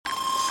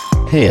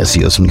Hey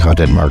SEOs and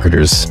content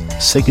marketers,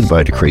 say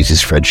goodbye to crazy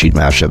spreadsheet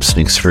mashups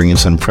and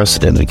experience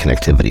unprecedented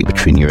connectivity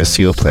between your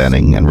SEO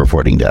planning and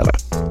reporting data.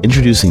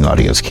 Introducing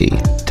Audience Key,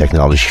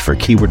 technology for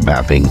keyword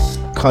mapping,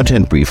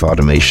 content brief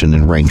automation,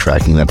 and rank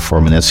tracking that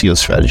form an SEO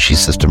strategy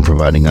system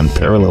providing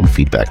unparalleled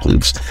feedback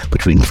loops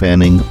between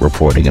planning,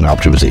 reporting, and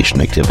optimization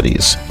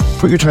activities.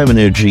 Put your time and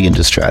energy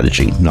into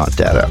strategy, not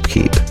data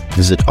upkeep.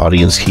 Visit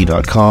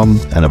audiencekey.com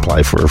and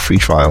apply for a free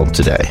trial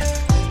today.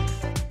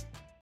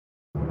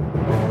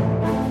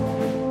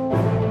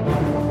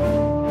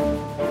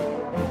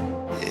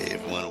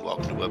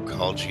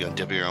 On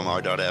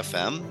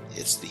WMR.fm.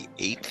 It's the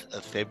 8th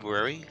of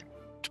February,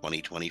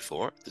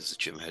 2024. This is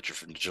Jim Hedger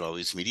from Digital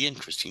Always Media and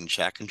Christine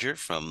Schackinger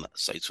from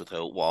Sites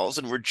Without Walls.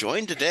 And we're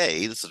joined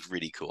today, this is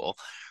really cool,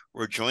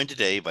 we're joined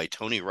today by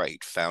Tony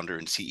Wright, founder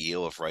and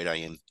CEO of Wright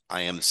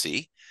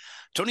IMC.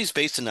 Tony's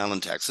based in Allen,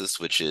 Texas,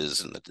 which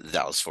is in the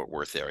Dallas-Fort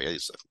Worth area.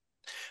 He's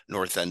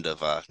north end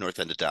of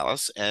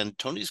Dallas. And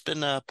Tony's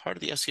been part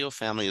of the SEO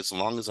family as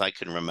long as I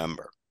can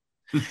remember.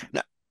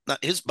 Now,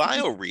 his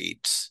bio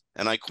reads,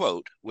 and I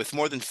quote, "With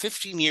more than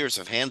 15 years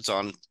of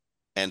hands-on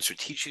and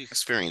strategic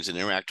experience in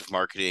interactive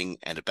marketing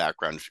and a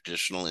background in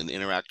traditional and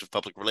interactive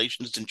public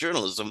relations and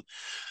journalism,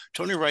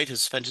 Tony Wright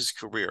has spent his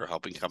career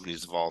helping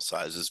companies of all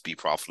sizes be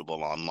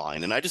profitable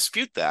online." And I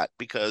dispute that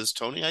because,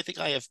 Tony, I think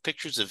I have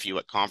pictures of you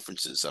at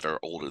conferences that are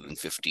older than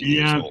 15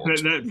 years old.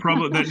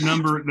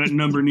 That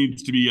number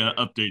needs to be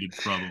updated,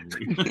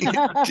 probably. Indeed.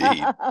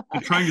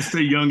 I'm trying to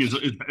stay young as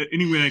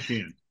any way I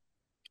can.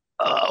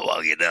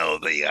 Well, you know,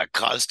 the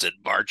constant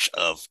march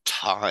of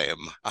time.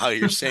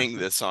 You're saying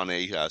this on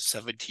a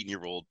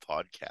 17-year-old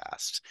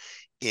podcast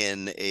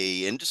in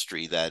a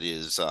industry that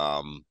is,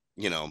 one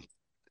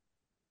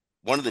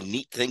of the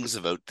neat things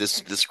about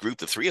this group,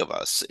 the three of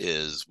us,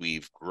 is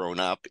we've grown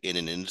up in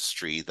an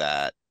industry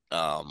that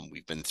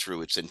we've been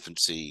through its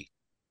infancy,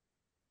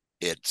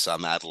 its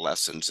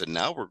adolescence, and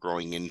now we're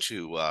growing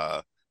into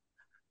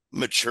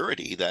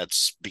maturity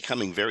that's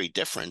becoming very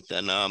different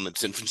than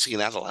its infancy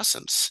and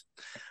adolescence.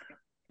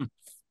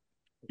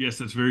 Yes,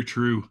 that's very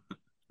true.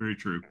 Very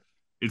true.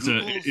 It's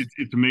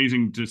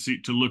amazing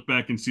to look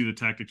back and see the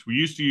tactics we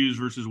used to use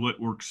versus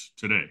what works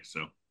today.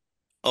 So,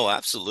 oh,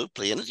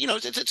 absolutely. And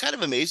it's kind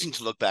of amazing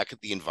to look back at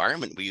the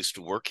environment we used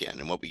to work in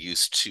and what we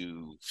used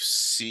to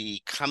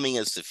see coming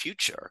as the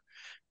future,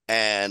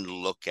 and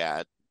look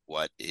at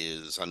what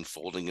is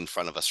unfolding in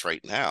front of us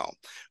right now.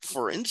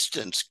 For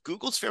instance,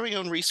 Google's very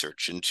own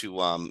research into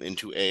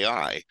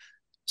AI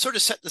sort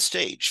of set the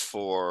stage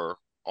for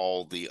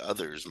all the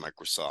others,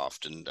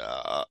 Microsoft and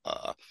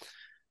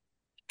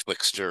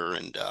Twixter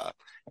and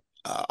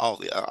all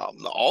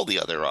the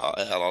other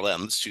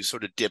LLMs to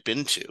sort of dip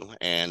into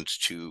and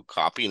to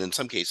copy, and in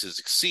some cases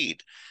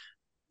exceed.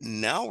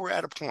 Now we're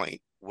at a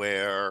point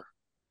where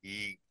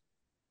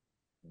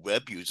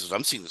web users,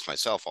 I'm seeing this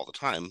myself all the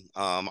time,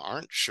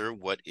 aren't sure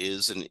what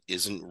is and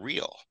isn't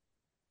real.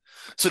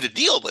 So to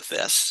deal with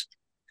this,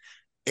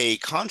 a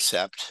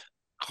concept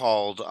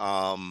called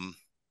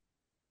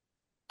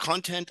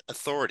content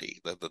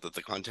authority,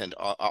 the content,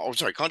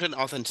 content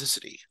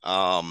authenticity,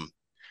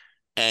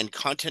 and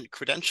content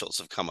credentials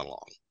have come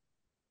along.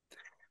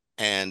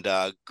 And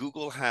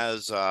Google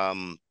has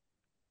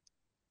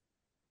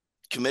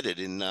committed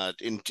in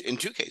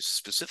two cases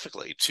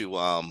specifically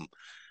to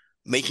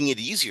making it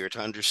easier to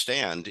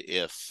understand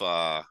if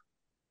an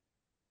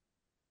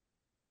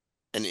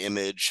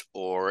image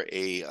or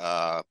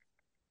a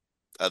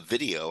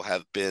video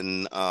have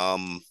been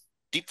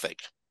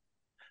deepfaked.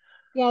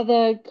 Yeah,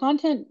 the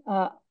content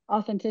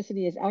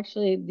authenticity is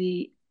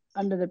actually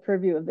under the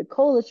purview of the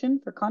Coalition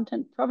for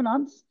Content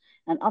Provenance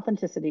and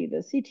Authenticity,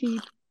 the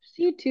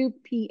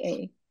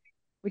C2PA,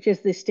 which is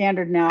the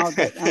standard now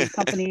that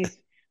companies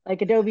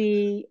like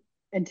Adobe,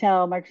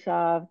 Intel,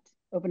 Microsoft,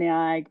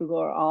 OpenAI, Google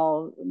are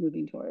all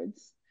moving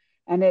towards.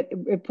 And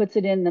it puts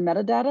it in the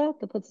metadata,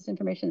 that puts this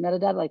information in the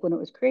metadata, like when it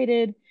was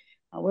created,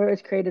 where it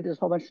was created, there's a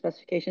whole bunch of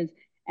specifications.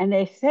 And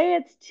they say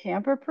it's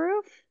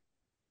tamper-proof,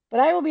 but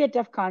I will be at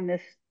DEF CON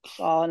this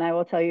fall, and I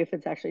will tell you if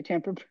it's actually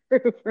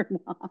tamper-proof or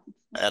not.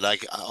 And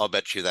I'll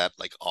bet you that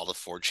like all the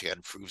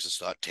 4chan proves it's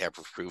not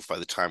tamper-proof by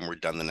the time we're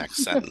done the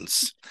next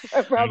sentence.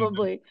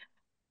 Probably.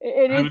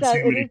 I haven't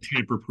seen any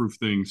tamper-proof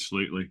things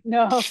lately.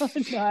 No, I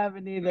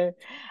haven't either.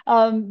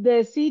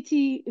 The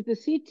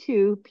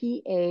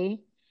C2PA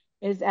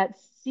is at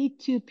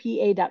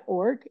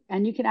c2pa.org,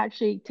 and you can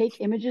actually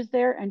take images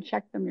there and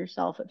check them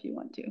yourself if you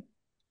want to.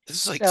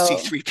 This is like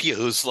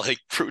C3PO's like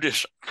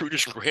prudish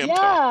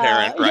grandpa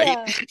parent,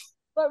 right? Yeah.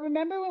 But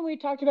remember when we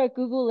talked about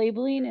Google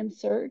labeling in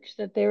search,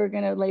 that they were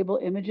going to label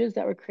images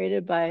that were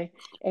created by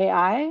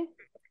AI?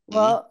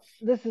 Well,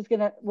 this is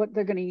what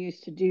they're going to use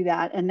to do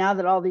that. And now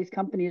that all these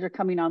companies are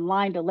coming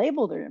online to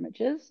label their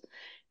images,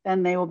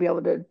 then they will be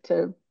able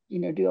to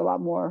do a lot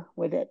more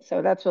with it.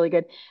 So that's really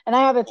good. And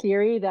I have a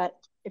theory that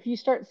if you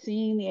start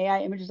seeing the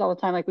AI images all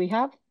the time like we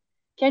have,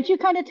 can't you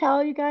kind of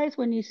tell, you guys,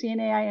 when you see an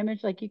AI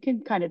image, like you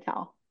can kind of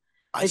tell?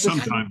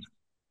 Sometimes.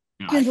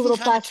 I Skin's a can little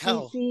kind of tell.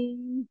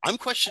 plasticine. I'm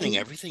questioning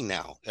And everything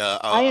now.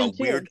 I am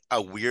too.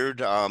 A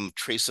weird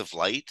trace of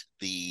light.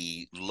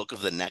 The look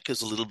of the neck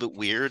is a little bit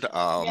weird.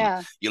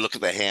 Yeah. You look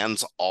at the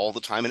hands all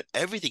the time, and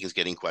everything is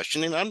getting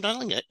questioned. And I'm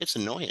telling you, it's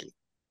annoying.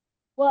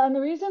 Well, and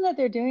the reason that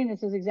they're doing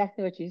this is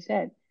exactly what you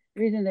said.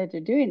 The reason that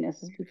they're doing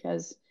this is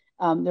because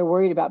they're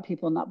worried about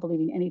people not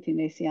believing anything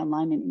they see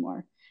online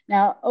anymore.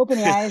 Now,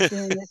 OpenAI is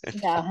doing this.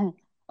 Yeah,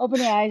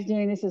 OpenAI is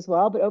doing this as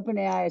well, but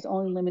OpenAI is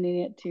only limiting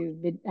it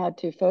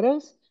to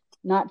photos,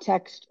 not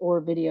text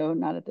or video,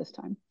 not at this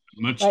time.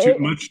 But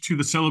Much to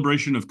the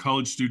celebration of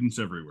college students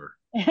everywhere.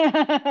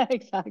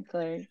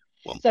 exactly.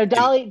 Well, So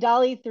in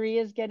Dolly 3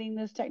 is getting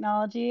this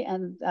technology,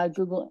 and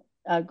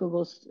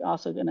Google's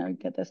also going to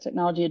get this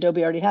technology.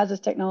 Adobe already has this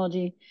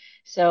technology,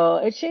 so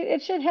it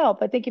should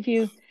help. I think if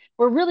you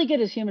we're really good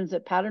as humans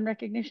at pattern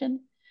recognition,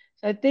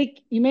 so I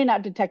think you may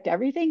not detect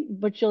everything,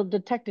 but you'll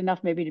detect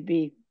enough maybe to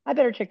be, I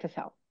better check this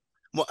out.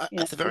 Well, You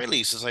know, at the very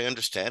least, as I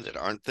understand it,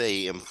 aren't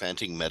they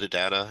implanting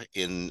metadata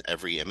in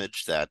every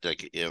image that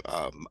like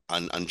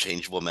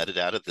unchangeable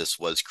metadata? This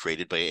was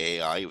created by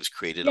AI. It was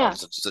created on yeah,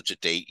 such and such a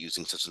date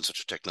using such and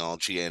such a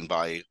technology, and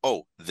by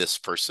this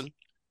person.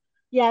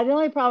 yeah. The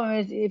only problem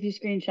is if you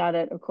screenshot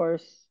it, of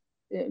course,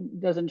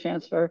 it doesn't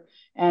transfer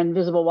and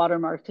visible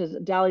watermark because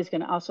Dolly's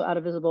going to also add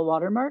a visible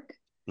watermark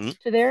Hmm?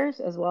 to theirs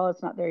as well.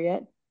 It's not there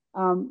yet.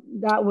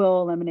 That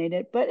will eliminate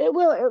it, but it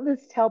will at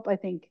least help. I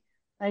think,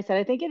 like I said,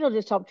 I think it'll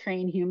just help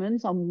train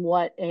humans on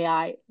what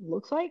AI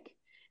looks like,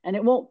 and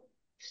it won't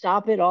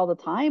stop it all the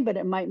time, but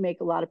it might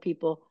make a lot of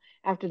people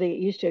after they get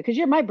used to it. Because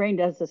my brain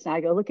does this now.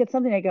 I go look at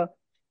something, I go,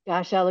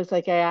 "Gosh, that looks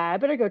like AI. I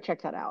better go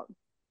check that out."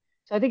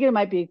 So I think it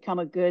might become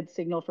a good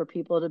signal for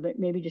people to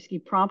maybe just be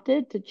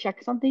prompted to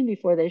check something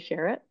before they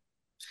share it.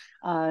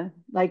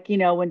 Like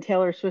when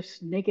Taylor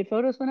Swift's naked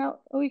photos went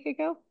out a week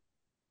ago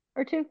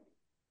or two.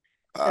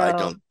 So I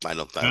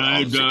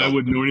honestly I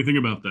wouldn't know anything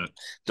about that.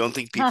 don't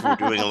think people were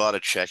doing a lot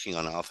of checking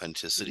on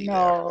authenticity there.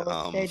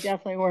 no, they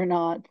definitely were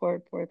not.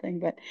 Poor thing.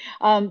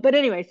 But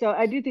anyway, so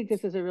I do think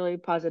this is a really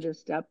positive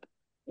step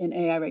in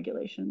AI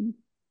regulation.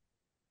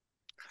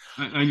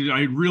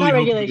 I really Not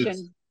hope that it's.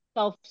 regulation,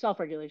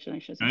 self-regulation, I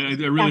should say. I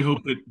really Yeah.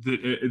 hope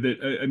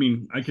that I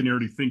mean I can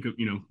already think of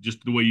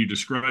just the way you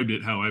described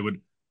it how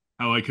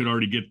I could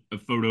already get a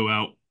photo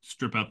out,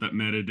 strip out that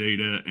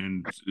metadata,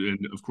 and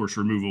of course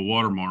remove a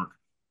watermark,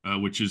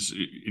 which is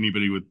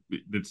anybody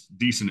that's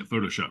decent at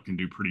Photoshop can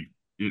do pretty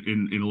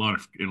in a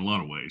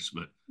lot of ways.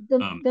 But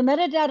The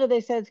metadata they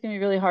said it's going to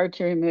be really hard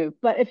to remove,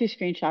 but if you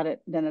screenshot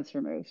it, then it's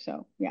removed.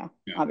 So yeah,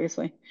 yeah,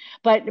 obviously.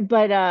 But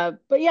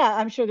yeah,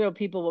 I'm sure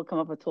people will come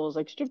up with tools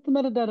like strip the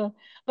metadata.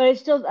 But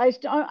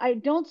I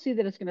don't see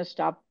that it's going to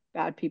stop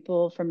bad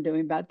people from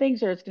doing bad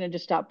things, or it's going to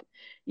just stop,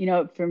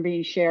 from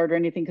being shared or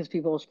anything because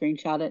people will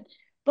screenshot it.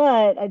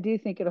 But I do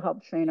think it'll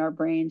help train our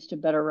brains to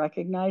better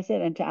recognize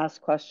it and to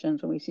ask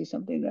questions when we see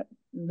something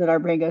that our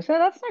brain goes, oh,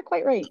 that's not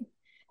quite right.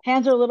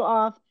 Hands are a little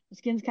off. The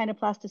skin's kind of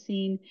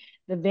plasticine.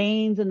 The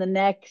veins in the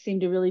neck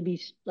seem to really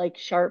be like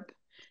sharp.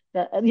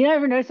 You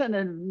ever notice that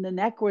in the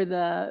neck where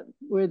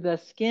the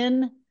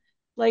skin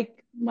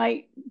like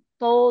might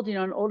fold,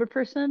 an older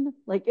person,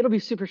 like it'll be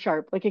super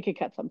sharp, like it could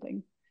cut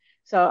something.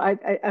 So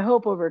I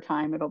hope over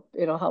time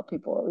it'll help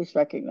people at least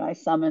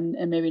recognize some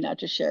and maybe not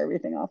just share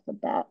everything off the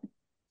bat.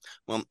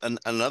 Well,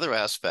 another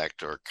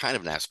aspect, or kind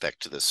of an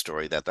aspect to this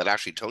story that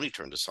actually Tony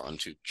turned us on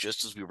to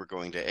just as we were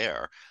going to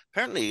air.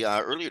 Apparently,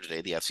 earlier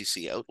today, the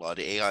FCC outlawed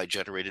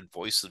AI-generated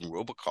voice and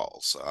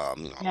robocalls.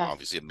 Yeah.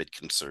 Obviously amid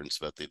concerns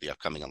about the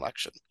upcoming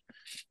election.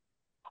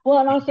 Well,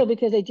 and also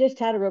because they just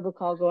had a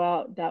robocall go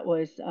out that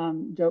was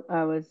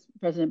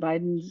President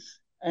Biden's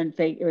and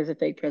fake. It was a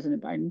fake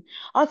President Biden.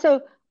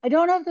 Also, I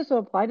don't know if this will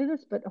apply to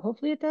this, but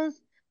hopefully it does.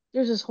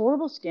 There's this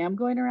horrible scam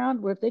going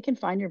around where if they can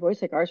find your voice,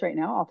 like ours right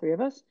now, all three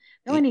of us,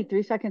 they only need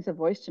 3 seconds of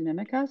voice to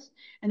mimic us,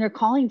 and they're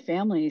calling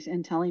families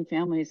and telling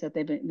families that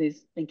they've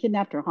been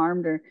kidnapped or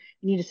harmed or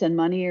you need to send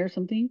money or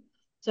something.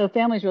 So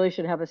families really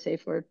should have a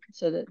safe word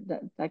so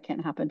that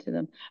can't happen to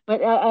them.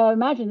 But I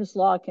imagine this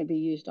law can be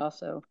used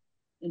also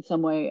in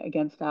some way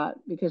against that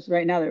because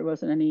right now there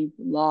wasn't any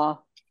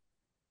law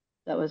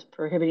that was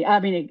prohibiting. I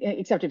mean,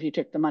 except if you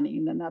took the money,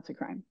 and then that's a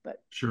crime.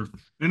 But sure.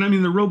 And I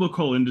mean, the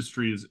robocall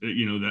industry is,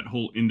 that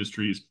whole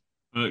industry is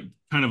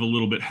kind of a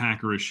little bit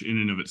hackerish in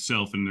and of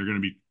itself, and they're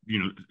going to be,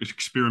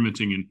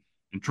 experimenting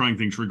and trying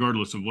things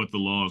regardless of what the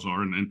laws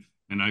are. And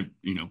I,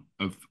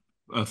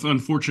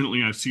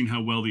 unfortunately, I've seen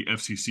how well the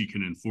FCC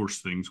can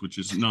enforce things, which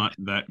is not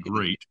that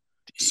great.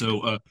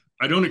 So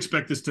I don't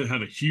expect this to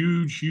have a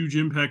huge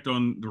impact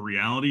on the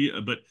reality,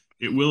 but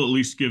it will at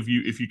least give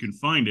you, if you can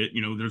find it,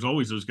 there's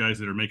always those guys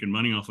that are making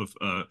money off of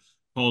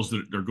calls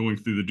that are going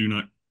through the do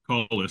not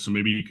call list. So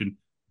maybe you can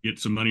get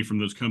some money from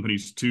those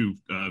companies too,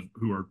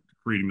 who are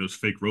creating those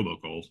fake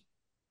robocalls.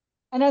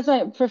 and as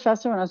my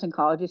professor when I was in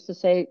college used to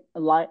say,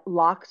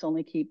 locks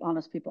only keep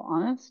honest people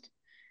honest.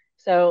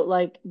 So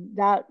like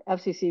that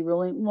FCC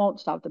ruling won't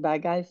stop the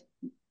bad guys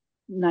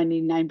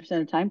 99% of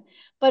the time,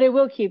 but it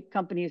will keep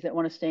companies that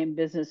want to stay in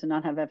business and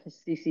not have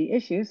FCC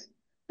issues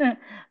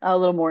a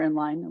little more in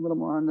line, a little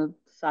more on the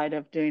side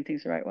of doing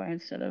things the right way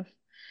instead of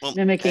Well,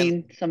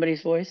 mimicking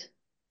somebody's voice.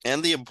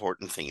 and the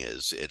important thing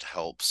is it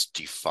helps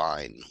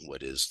define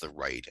what is the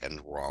right and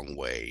wrong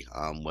way.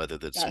 Whether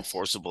that's Yes.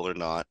 enforceable or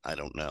not, I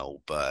don't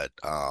know. But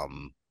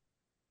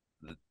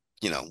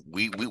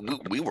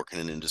we work in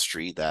an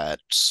industry that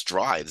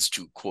strives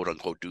to quote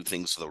unquote do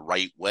things the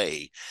right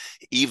way,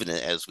 even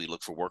as we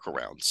look for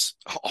workarounds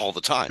all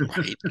the time,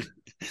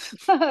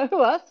 right?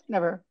 Who us?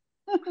 Never.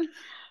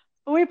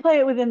 But we play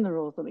it within the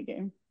rules of the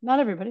game. Not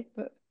everybody,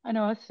 but I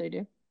know us, they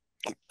do.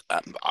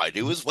 I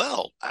do as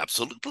well.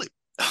 Absolutely.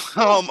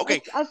 Yeah,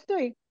 Okay. us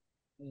three.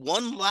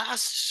 One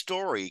last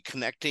story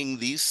connecting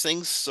these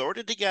things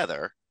sorted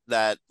together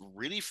that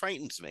really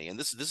frightens me, and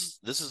this is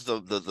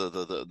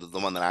the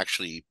one that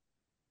actually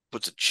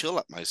puts a chill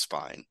up my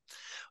spine.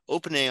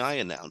 OpenAI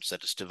announced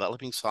that it's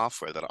developing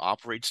software that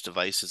operates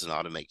devices and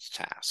automates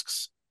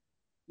tasks.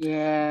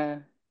 Yeah.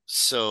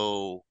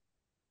 So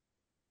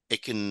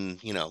it can,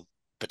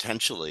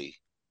 potentially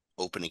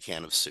open a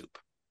can of soup.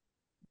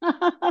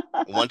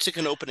 Once it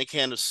can open a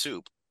can of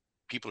soup,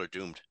 people are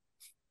doomed.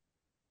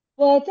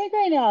 Well, I think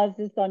right now it's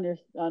just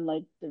on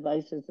like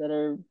devices that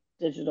are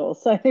digital,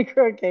 so I think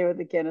we're okay with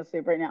the can of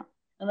soup right now.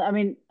 And I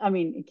mean,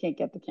 you can't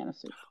get the can of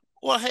soup.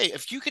 Well, hey,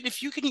 if you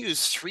can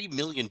use 3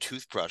 million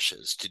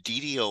toothbrushes to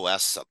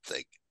DDoS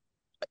something,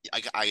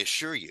 I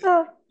assure you,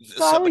 So,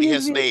 so I will somebody use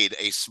has the, made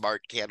a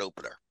smart can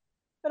opener.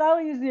 but I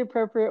will use the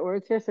appropriate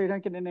words here so we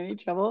don't get in any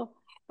trouble.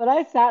 But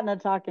I sat in a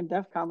talk in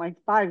DEF CON like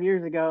 5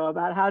 years ago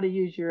about how to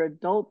use your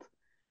adult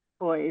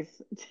toys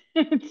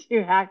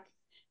to hack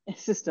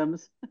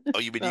systems. Oh,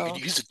 you mean you could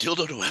So use a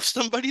dildo to F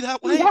somebody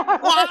that way? yeah,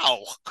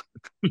 Wow.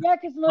 yeah,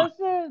 because most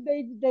of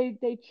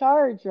they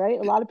charge, right?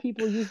 A lot of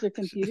people use their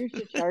computers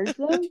to charge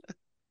them,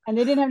 and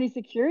they didn't have any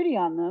security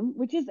on them,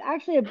 which is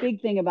actually a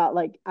big thing about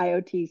like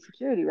IoT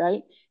security,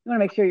 right? You want to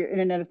make sure your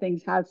Internet of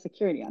Things has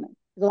security on it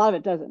because a lot of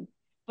it doesn't.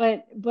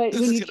 But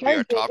This when is you going to be our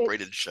charge it, top it's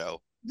rated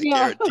show. I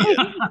yeah. guarantee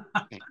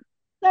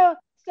it.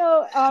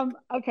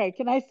 Okay,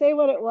 can I say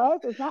what it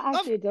was? It's not Of,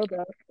 actually a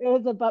dildo. It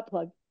was a butt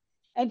plug.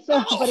 And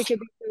so, oh, but it could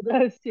be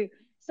those too.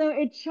 So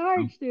it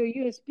charged through a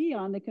USB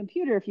on the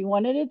computer if you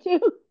wanted it to.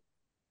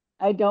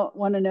 I don't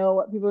want to know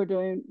what people are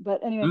doing,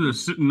 but anyway, They're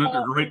sitting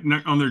uh, right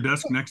on their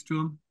desk next to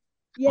him.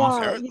 yeah,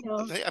 Awesome. you know,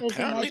 because they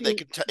apparently might they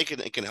be, can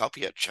it can help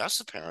you at chess.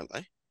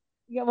 Apparently,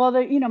 yeah, well,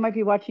 they, might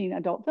be watching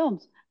adult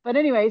films. But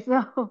anyway,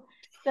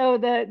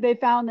 they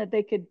found that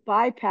they could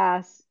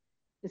bypass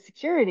the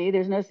security.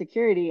 There's no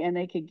security, and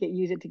they could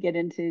use it to get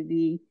into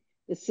the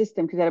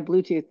system because they had a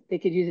Bluetooth. They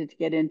could use it to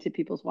get into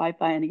people's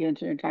Wi-Fi and to get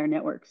into their entire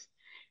networks.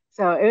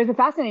 So it was a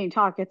fascinating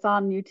talk. It's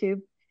on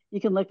YouTube. You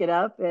can look it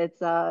up. It's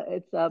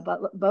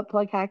butt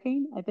plug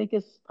hacking, I think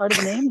is part of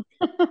the name.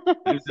 I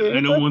don't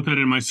Seriously. want that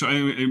in my.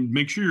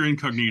 Make sure you're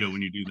incognito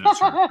when you do that,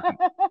 sir.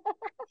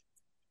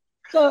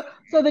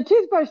 So the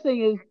toothbrush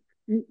thing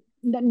is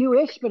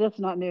newish, but it's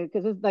not new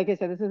because like I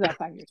said, this is about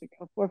 5 years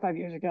ago, 4 or 5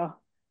 years ago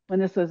when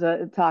this was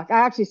a talk. I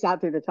actually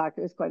sat through the talk.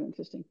 It was quite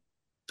interesting.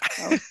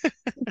 So,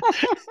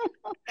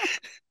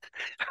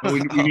 We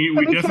so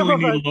be definitely careful,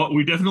 need folks.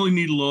 we definitely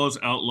need laws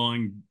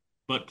outlawing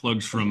butt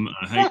plugs from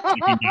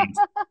taking down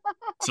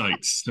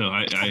sites. So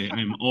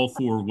I'm all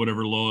for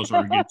whatever laws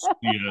are against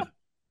the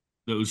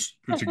those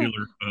particular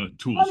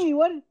tools. Honey,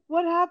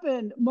 what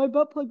happened? My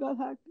butt plug got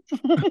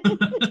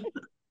hacked.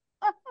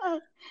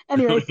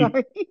 Anyway,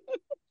 sorry.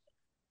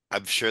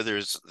 I'm sure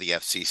there's the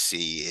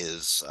FCC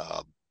is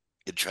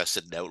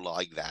interested in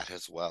outlawing that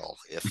as well.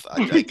 If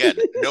again,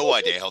 no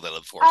idea how they'll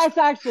enforce it. It's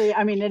actually,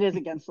 I mean, it is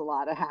against the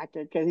law to hack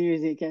it because you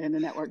usually get in the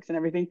networks and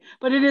everything.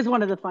 But it is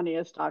one of the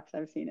funniest talks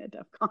I've seen at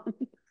DEF CON.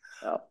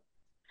 So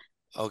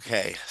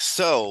Okay,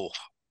 so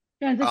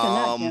transition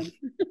that, um, Jim.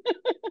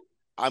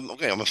 I'm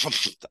okay.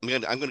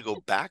 I'm gonna go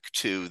back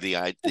to the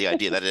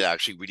idea that it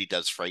actually really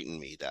does frighten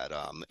me that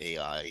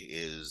AI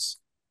is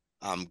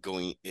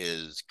going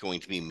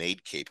to be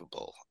made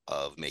capable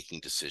of making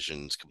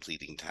decisions,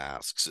 completing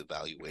tasks,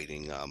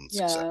 evaluating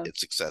Yeah.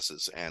 its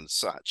successes and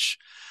such.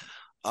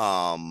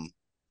 Um,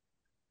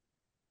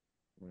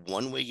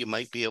 One way you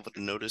might be able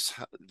to notice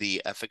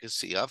the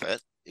efficacy of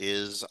it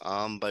is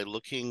by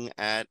looking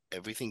at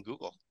everything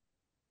Google.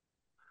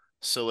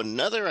 So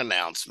another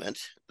announcement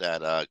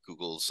that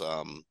Google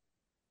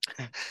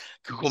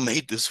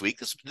made this week.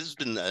 This has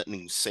been an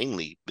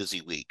insanely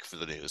busy week for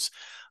the news.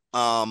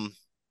 Um,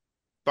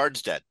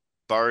 Bard's dead.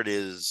 Bard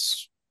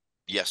is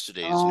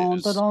yesterday's Dun, dun,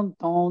 news, dun,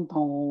 dun,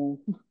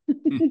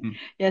 dun.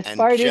 Yes, and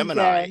Bart is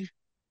dead.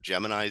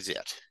 Gemini's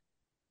it,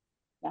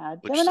 Yeah,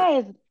 which is a Gemini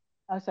is.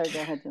 Oh, sorry.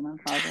 Go ahead, Jim. I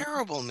apologize.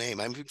 terrible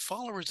name. I mean,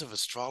 followers of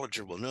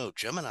astrologer will know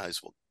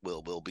Gemini's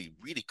will be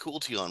really cool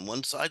to you on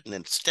one side and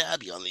then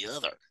stab you on the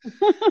other.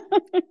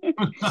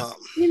 Um,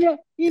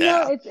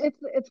 yeah.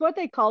 It's what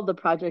they called the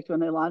project when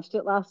they launched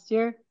it last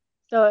year.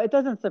 So it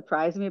doesn't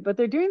surprise me, but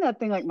they're doing that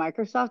thing like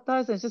Microsoft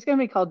does. It's just going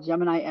to be called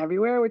Gemini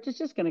everywhere, which is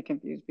just going to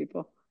confuse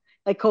people.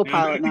 Like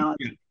Yeah, I Copilot think now.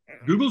 yeah.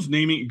 Google's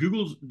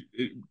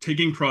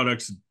taking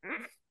products,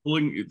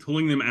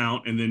 pulling them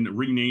out, and then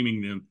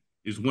renaming them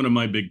is one of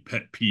my big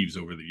pet peeves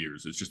over the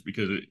years. It's just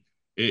because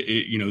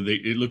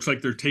it looks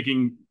like they're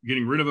getting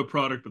rid of a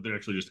product, but they're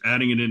actually just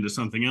adding it into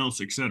something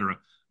else, etc.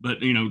 But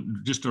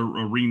just a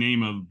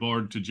rename of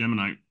Bard to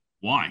Gemini.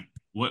 Why?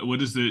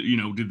 What is the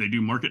did they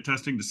do market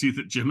testing to see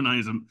that Gemini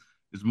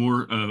is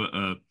more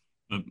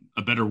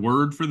a better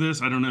word for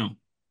this? I don't know.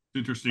 It's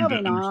interesting to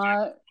Probably understand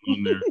not.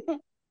 what's going on there.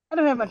 I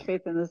don't have much Well,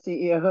 faith in the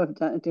CEO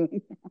of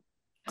doing that.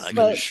 I can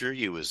But assure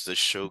you, as this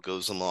show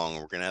goes along,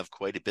 we're going to have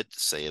quite a bit to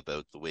say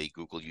about the way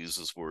Google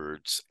uses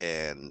words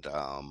and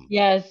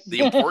yes. the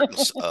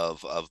importance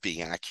of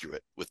being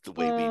accurate with the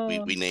way we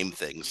Oh, name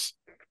things.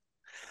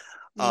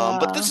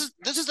 But yeah.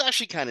 this is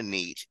actually kind of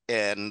neat,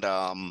 and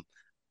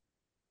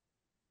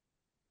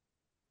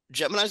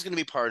Gemini is going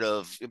to be part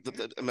of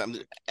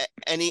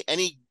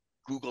any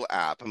Google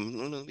app.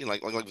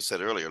 Like we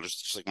said earlier,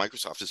 just like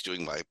Microsoft is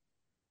doing by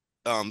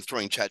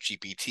throwing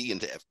ChatGPT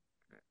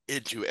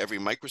into every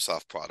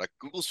Microsoft product.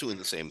 Google's doing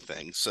the same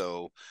thing.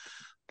 So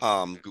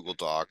Google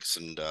Docs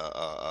and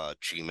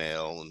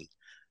Gmail and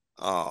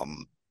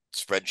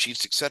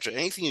spreadsheets, etc.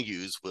 Anything you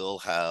use will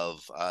have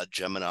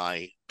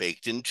Gemini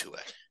baked into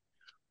it.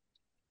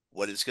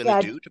 What it's going to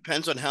Yeah, do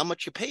depends on how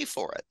much you pay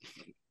for it.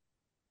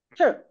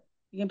 sure.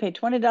 You can pay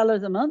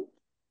 $20 a month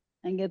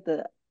and get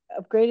the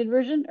upgraded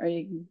version, or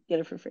you can get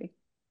it for free.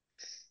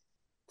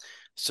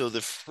 So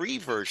the free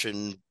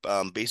version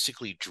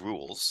basically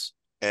drools,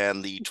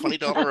 and the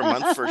 $20 a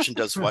month version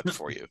does what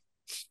for you?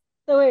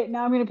 So wait,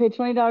 now I'm going to pay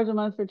 $20 a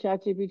month for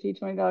ChatGPT,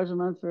 $20 a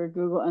month for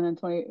Google, and then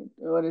 20.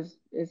 What is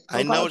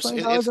I know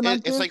Copilot $20 a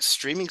month it's too? like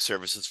streaming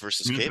services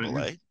versus Yeah, cable,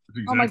 eh?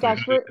 that's Oh my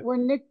exactly gosh, it. we're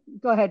Nick.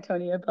 Go ahead,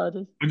 Tony. I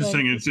apologize. I'm Go just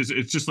ahead. saying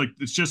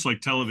it's just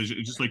like television.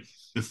 It's just like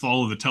the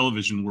fall of the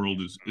television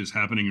world is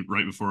happening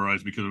right before our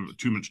eyes because of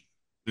too much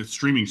the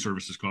streaming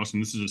services cost,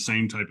 and this is the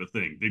same type of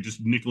thing. They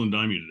just nickel and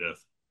dime you to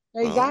death.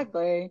 Well,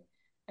 Exactly.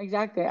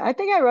 Exactly. I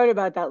think I wrote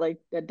about that like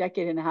a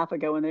decade and a half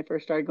ago when they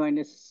first started going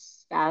to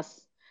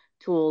SaaS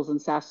tools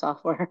and SaaS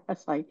software. I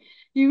was like,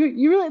 you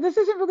really this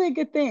isn't really a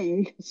good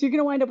thing. So you're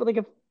gonna wind up with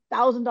like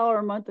 $1,000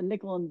 a month in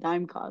nickel and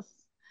dime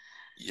costs.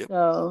 yep.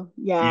 So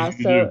yeah,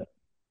 Easy to do. so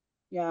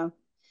yeah.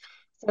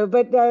 So,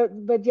 but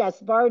yes,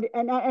 Bard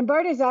and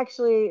Bard is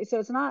actually so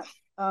it's not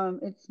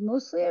it's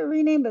mostly a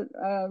rename, but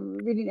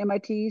reading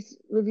MIT's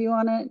review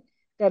on it,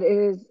 that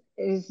it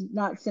is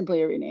not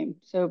simply a rename.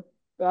 So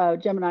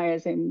Gemini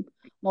is a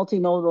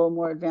multimodal,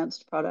 more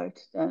advanced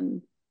product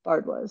than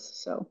Bard was.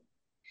 So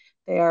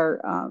they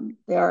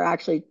are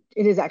actually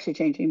it is actually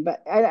changing,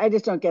 but I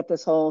just don't get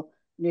this whole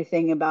new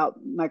thing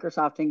about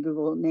Microsoft and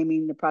Google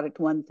naming the product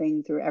one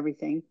thing through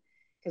everything,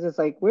 because it's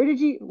like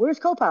where's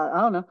Copilot?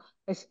 I don't know.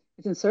 It's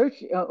in search.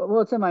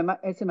 Well, it's in my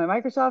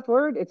Microsoft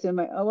Word. It's in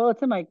my well,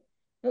 it's in my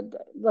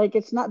like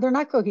it's not they're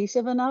not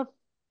cohesive enough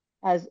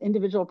as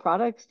individual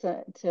products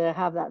to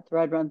have that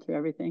thread run through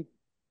everything.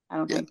 I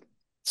don't Yeah. think.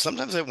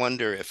 Sometimes I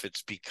wonder if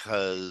it's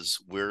because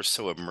we're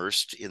so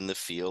immersed in the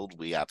field,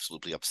 we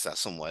absolutely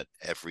obsess on what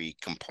every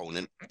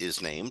component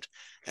is named.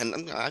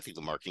 And I think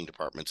the marketing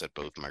departments at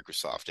both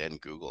Microsoft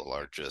and Google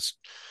are just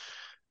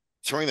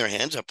throwing their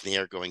hands up in the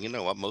air, going, you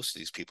know what, most of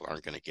these people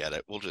aren't going to get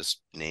it. We'll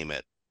just name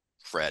it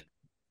Fred,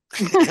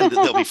 and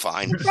they'll be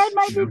fine. Fred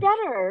might be Yeah.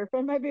 better.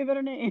 Fred might be a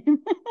better name.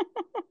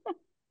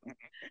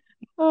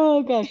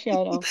 Oh gosh, yeah,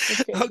 I know.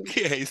 It's crazy.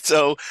 Okay,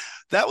 so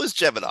that was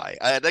Gemini.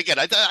 And again,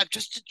 I thought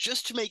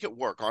just to make it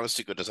work, honest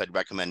to goodness, I'd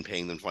recommend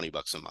paying them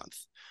 $20 a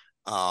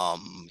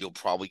month. You'll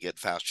probably get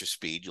faster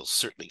speed. You'll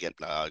certainly get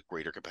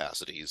greater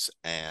capacities,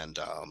 and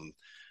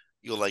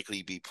you'll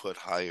likely be put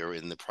higher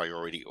in the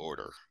priority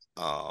order.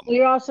 Well,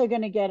 you're also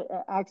going to get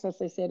access,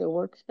 they say, to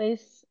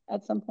workspace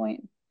at some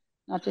point,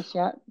 not just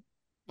yet.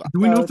 Do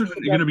we know So if it's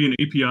there's going to be an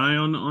API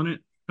on it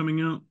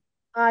coming out?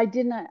 I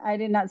did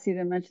not see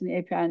them mention the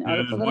API in the Yeah,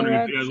 article that I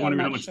read, I was so I'm wondering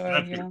how not much sure,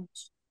 that's you going to know.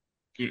 cost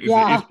if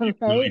Yeah, they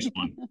right. release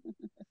one.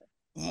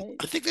 Right.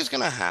 I think there's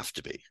going to have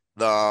to be.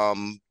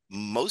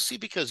 Mostly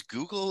because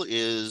Google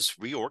is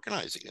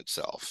reorganizing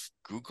itself.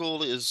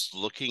 Google is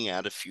looking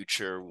at a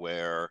future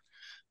where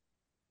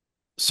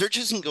search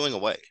isn't going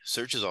away.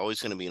 Search is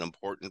always going to be an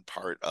important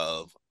part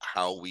of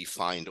how we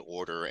find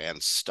order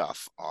and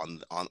stuff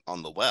on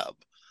the web,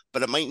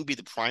 but it mightn't be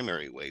the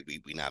primary way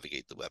we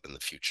navigate the web in the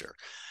future.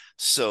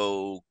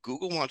 So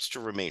Google wants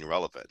to remain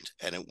relevant,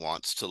 and it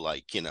wants to,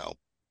 like,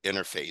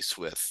 interface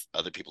with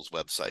other people's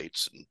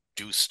websites and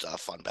do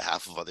stuff on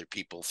behalf of other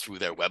people through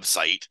their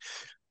website,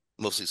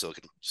 mostly so it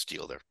can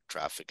steal their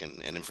traffic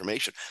and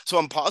information. So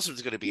I'm positive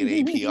there's going to be an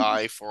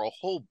API for a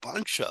whole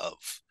bunch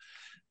of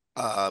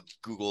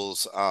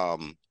Google's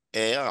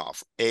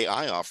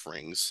AI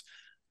offerings.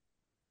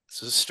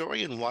 This is a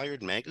story in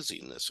Wired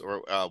magazine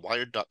or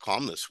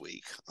Wired.com this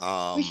week.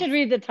 We should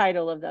read the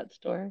title of that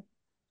story.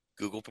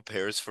 Google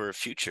prepares for a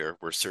future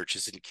where search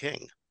isn't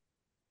king,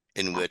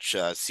 in Yeah. which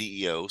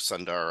CEO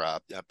Sundar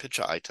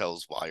Pichai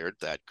tells Wired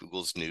that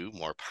Google's new,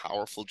 more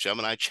powerful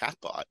Gemini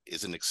chatbot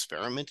is an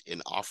experiment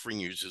in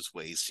offering users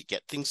ways to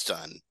get things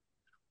done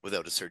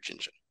without a search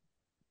engine.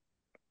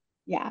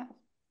 Yeah.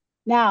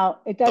 Now,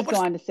 it But does what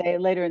go if, on to say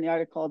later in the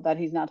article that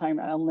he's not talking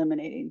about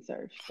eliminating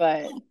search,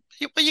 but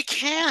but you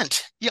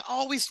can't. You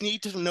always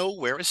need to know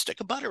where a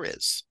stick of butter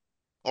is,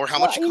 or how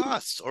well, much it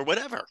costs, or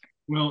whatever.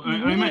 Well,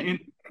 I'm at, we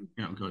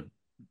yeah, good.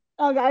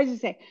 oh, I was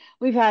just saying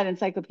we've had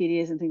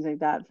encyclopedias and things like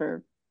that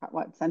for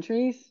what,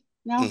 centuries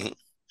now? Hmm.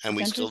 And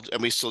we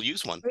Centuries? still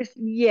use one.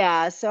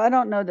 Yeah, so I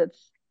don't know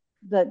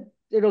that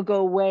it'll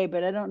go away,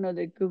 but I don't know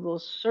that Google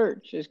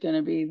search is going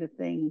to be the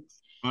thing.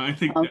 I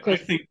think I Because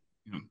think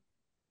you know,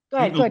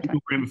 I think go ahead,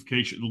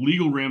 Tony. the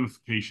legal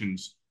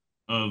ramifications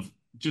of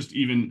just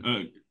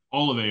even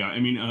all of AI. I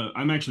mean,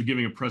 I'm actually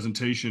giving a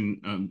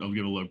presentation. I'll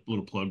give a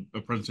little plug, a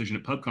presentation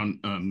at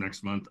PubCon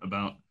next month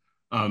about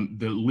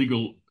the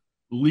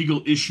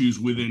legal issues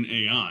within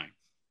AI.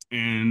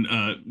 And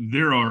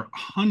there are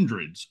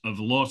hundreds of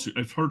lawsuits.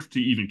 I've heard to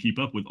even keep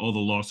up with all the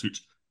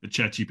lawsuits that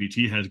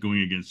ChatGPT has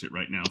going against it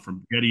right now,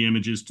 from Getty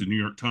Images to New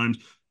York Times,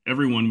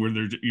 everyone where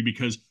they're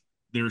because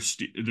they're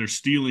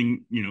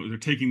stealing, they're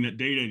taking that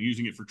data and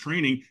using it for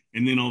training,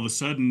 and then all of a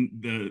sudden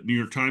the New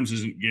York Times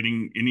isn't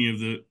getting any of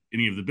the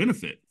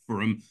benefit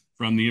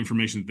from the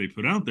information that they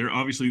put out there.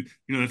 Obviously,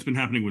 that's been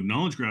happening with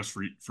knowledge graphs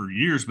for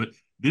years, but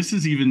this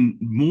is even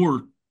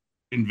more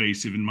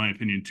invasive, in my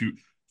opinion, to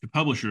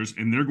publishers,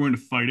 and they're going to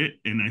fight it.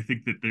 And I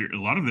think that a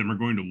lot of them are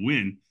going to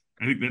win.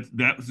 I think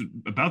that's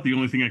about the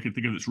only thing I can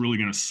think of that's really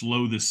going to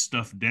slow this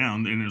stuff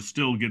down, and it'll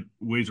still get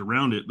ways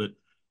around it, but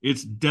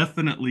it's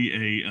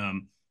definitely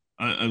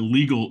a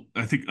legal,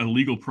 I think, a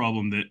legal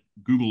problem that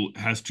Google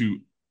has to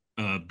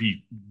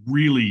be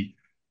really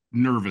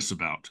nervous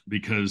about,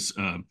 because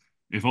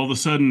if all of a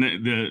sudden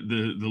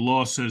the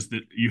law says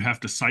that you have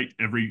to cite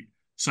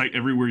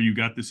everywhere you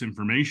got this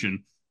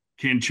information,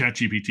 can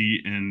ChatGPT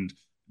and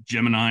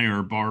Gemini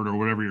or Bard or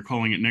whatever you're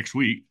calling it next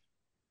week,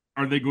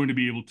 are they going to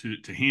be able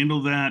to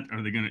handle that?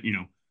 Are they going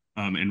to,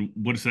 and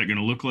what is that going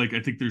to look like? I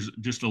think there's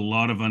just a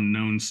lot of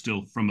unknowns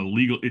still from a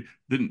legal.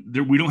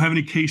 We don't have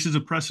any cases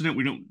of precedent.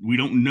 We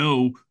don't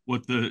know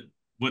what the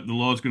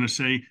law is going to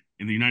say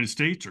in the United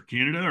States or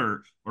Canada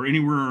or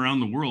anywhere around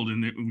the world,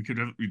 and we could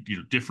have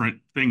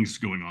different things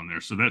going on there.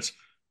 So that's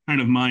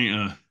kind of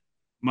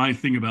my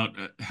thing about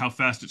how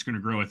fast it's going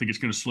to grow. I think it's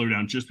going to slow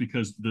down just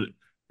because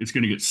it's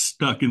going to get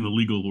stuck in the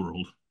legal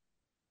world.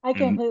 I And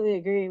completely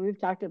agree.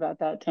 We've talked about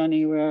that,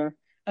 Tony, where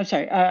I'm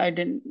sorry, I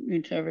didn't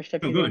mean to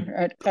overstep oh, you good.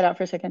 there. I cut out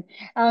for a second.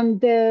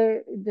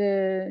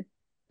 The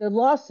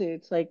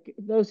lawsuits, like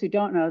those who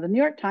don't know, the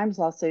New York Times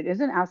lawsuit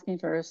isn't asking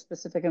for a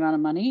specific amount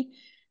of money.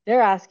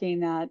 They're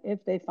asking that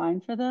if they fine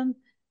for them,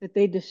 that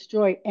they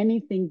destroy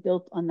anything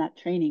built on that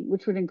training,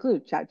 which would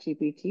include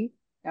ChatGPT,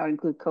 that would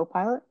include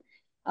Copilot.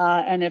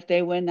 And if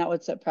they win, that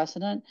would set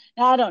precedent.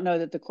 Now, I don't know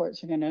that the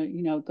courts are going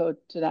to, go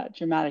to that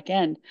dramatic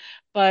end,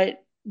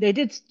 but they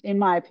did, in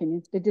my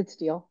opinion, they did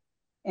steal,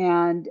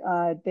 and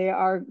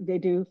they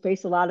do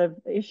face a lot of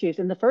issues.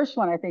 And the first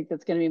one I think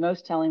that's going to be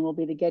most telling will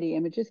be the Getty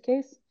Images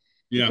case,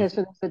 Yeah. because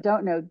for those that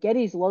don't know,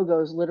 Getty's logo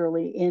is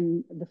literally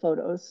in the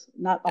photos,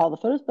 not Yeah. all the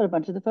photos, but a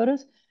bunch of the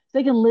photos. So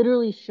they can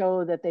literally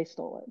show that they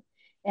stole it.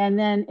 And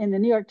then in the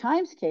New York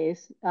Times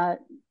case,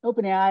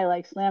 OpenAI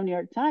like slammed New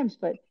York Times,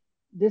 but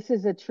this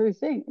is a true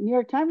thing. New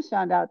York Times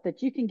found out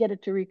that you can get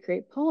it to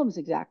recreate poems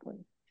exactly.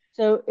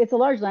 So it's a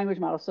large language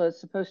model. So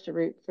it's supposed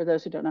to, for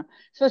those who don't know,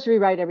 it's supposed to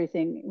rewrite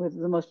everything with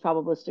the most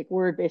probabilistic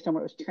word based on what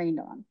it was trained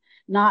on,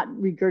 not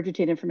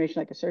regurgitate information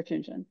like a search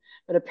engine.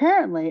 But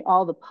apparently,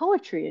 all the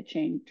poetry it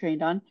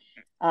trained on,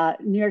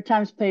 New York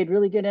Times paid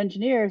really good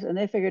engineers, and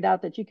they figured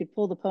out that you could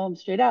pull the poem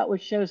straight out,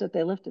 which shows that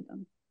they lifted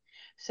them.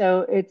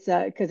 So it's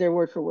because they're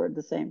word for word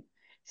the same.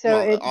 So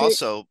Well, it they,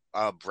 also,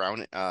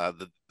 Brown,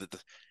 the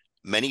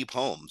many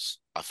poems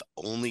have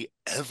only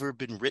ever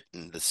been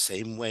written the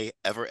same way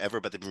ever,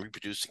 but they've been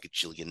reproduced a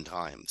gajillion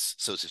times.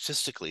 So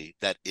statistically,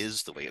 that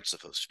is the way it's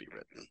supposed to be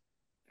written.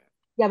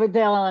 Yeah, but the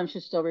LLM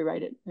should still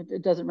rewrite it.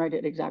 It doesn't write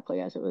it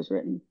exactly as it was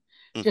written.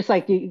 Mm. Just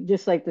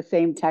like the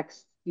same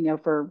text,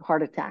 for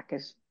heart attack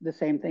is the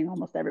same thing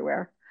almost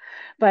everywhere.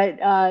 But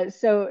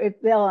so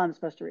the LLM is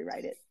supposed to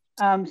rewrite it.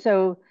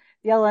 So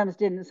the LLMs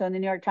didn't. So in the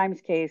New York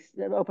Times case,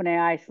 the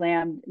OpenAI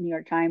slammed New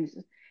York Times,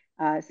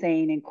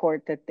 saying in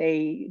court that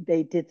they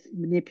did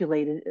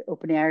manipulate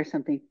OpenAI or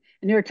something.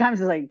 The New York Times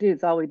is like, dude,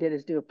 it's all we did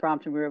is do a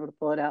prompt and we were able to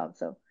pull it out.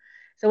 So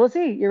we'll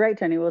see. You're right,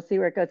 Tony. We'll see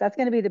where it goes. That's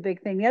going to be the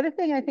big thing. The other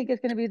thing I think is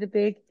going to be the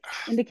big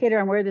indicator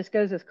on where this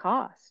goes is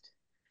cost.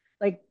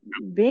 Like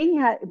Bing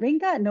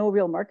got no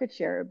real market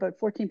share, but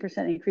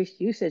 14%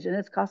 increased usage, and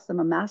it's cost them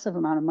a massive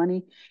amount of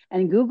money.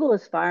 And Google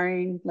is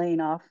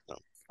laying off No.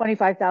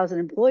 25,000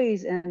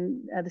 employees,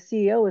 and the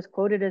CEO is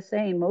quoted as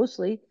saying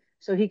mostly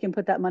so he can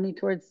put that money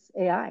towards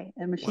AI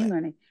and machine Right.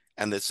 learning.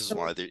 And this is So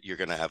why you're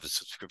going to have a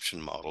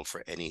subscription model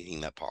for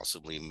anything that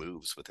possibly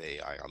moves with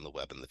AI on the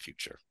web in the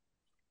future.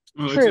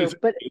 Well, it's true,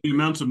 but the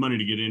amounts of money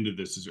to get into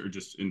this are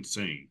just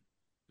insane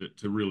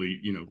to really,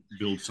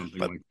 build something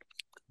But like.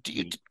 do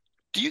you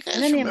do you and guys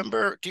then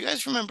remember? Do you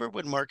guys remember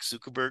when Mark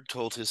Zuckerberg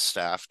told his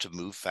staff to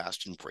move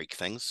fast and break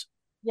things?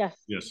 yes,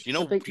 Yes.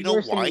 the big Do you know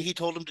worst why thing he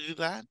told him to do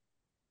that?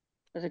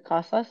 does it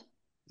cost us?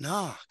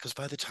 No, because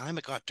by the time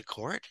it got to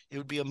court, it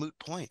would be a moot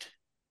point.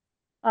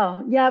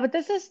 Oh, yeah, but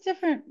this is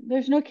different.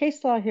 There's no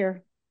case law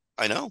here.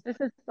 I know. This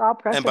is all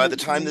And by the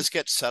precedent. I time mean, this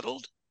gets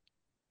settled,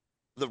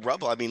 the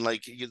rubble, I mean,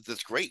 like,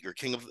 that's great. You're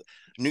king of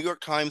New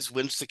York Times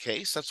wins the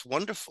case. That's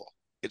wonderful.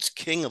 It's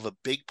king of a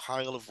big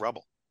pile of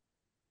rubble.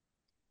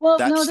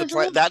 well, no, That's the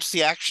plan. That's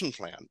the action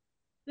plan.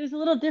 there's a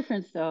little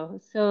difference though.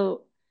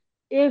 So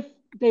if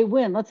they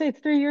win, let's say it's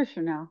 3 years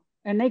from now,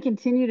 and they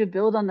continue to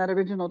build on that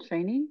original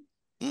training,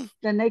 Hmm,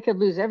 then they could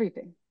lose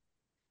everything.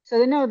 So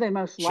they know they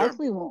most sure.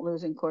 likely won't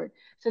lose in court.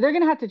 So they're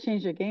going to have to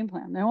change their game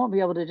plan. They won't be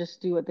able to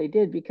just do what they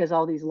did because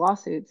all these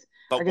lawsuits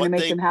are going to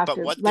make them have But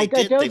to, what they like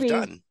did, they've Adobe.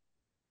 done.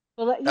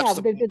 Well, yeah,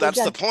 they've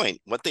That's the done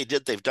point. What they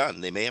did, they've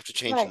done. They may have to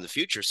change in right, the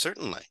future,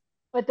 certainly.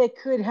 but they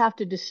could have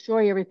to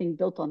destroy everything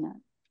built on that.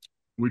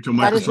 Wait till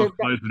That is Microsoft their,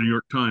 buys the New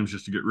York Times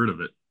just to get rid of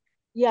it.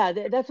 yeah,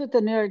 that's what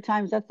the New York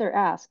Times. That's their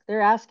ask.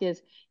 Their ask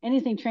is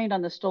anything trained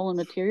on the stolen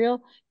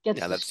material gets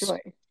Yeah,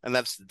 destroyed.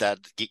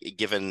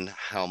 given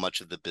how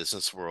much of the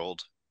business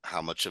world,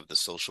 how much of the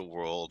social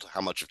world,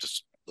 how much of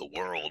just the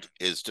world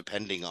is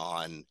depending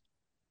on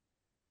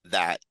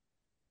that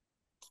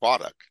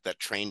product that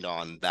trained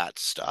on that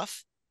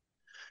stuff,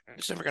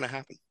 it's never going to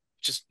happen.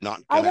 It's just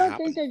not going to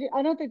happen.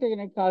 I don't think they're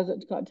going to cause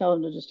it. Tell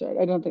them to destroy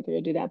it. I don't think they're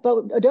going to do that.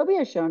 But Adobe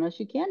has shown us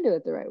you can do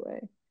it the right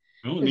way.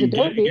 Well, I Because mean,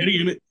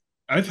 Adobe,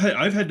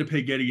 I've had to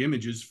pay Getty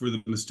Images for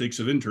the mistakes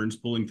of interns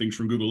pulling things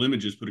from Google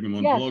Images, putting them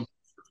on yes, blog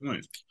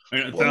posts.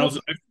 A Well,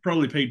 thousand. I've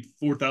probably paid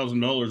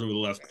 $4,000 over the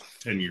last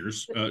 10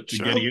 years to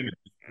sure. Getty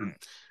Images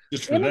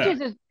just for that.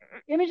 images is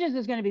images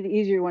is going to be the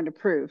easier one to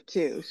prove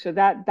too. So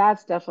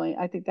that's definitely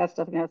I think that's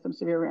definitely has some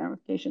severe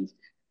ramifications.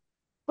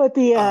 But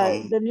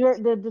Um, the New York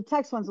the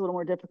text one's a little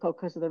more difficult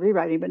because of the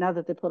rewriting. But now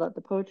that they pulled out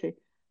the poetry,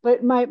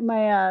 but my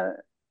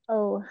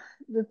oh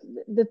the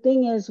the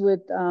thing is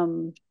with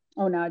oh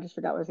now I just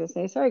forgot what I was gonna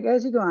say. Sorry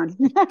guys, you go on.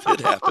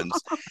 it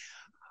happens.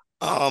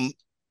 Um,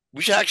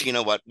 we should actually, you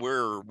know what?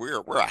 We're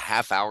a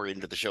half hour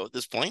into the show at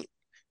this point,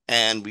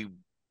 and we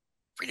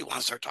really want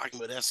to start talking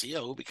about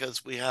SEO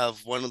because we have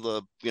one of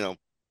the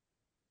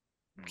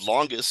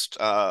longest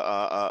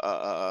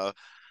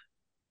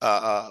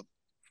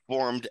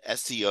formed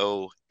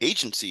SEO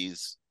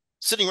agencies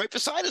sitting right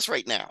beside us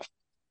right now.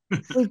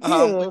 We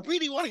We do.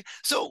 really want to.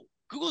 So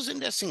Google's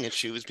indexing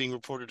issue is being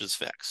reported as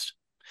fixed.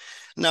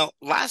 Now,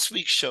 last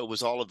week's show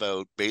was all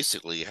about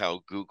basically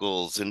how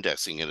Google's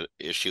indexing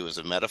issue is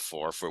a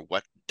metaphor for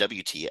what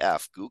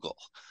WTF Google.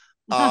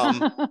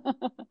 Um,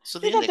 so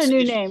the Think that's their indexing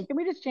new issue, name. Can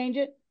we just change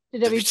it to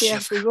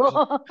WTF WTF Google.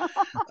 Google?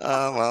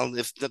 Well,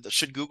 if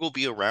should Google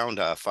be around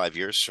 5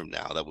 years from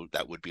now,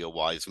 that would be a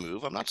wise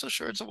move. I'm not so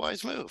sure it's a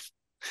wise move.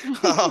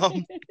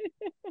 Um,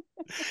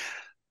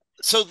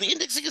 so the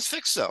indexing is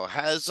fixed though.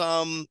 Has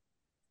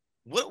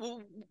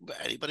what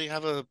anybody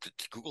have a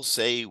did Google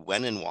say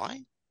when and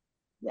why?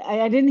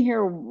 I didn't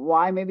hear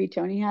why. Maybe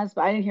Tony has,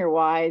 but I didn't hear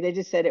why. They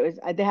just said it was.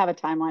 They have a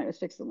timeline. It was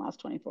fixed in the last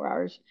 24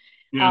 hours.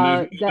 Yeah,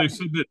 and That they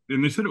said that,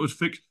 and they said it was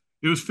fixed.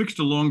 It was fixed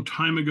a long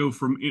time ago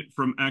from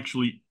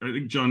actually. I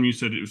think John, you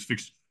said it was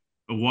fixed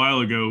a while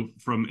ago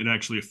from it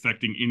actually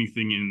affecting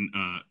anything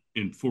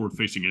in forward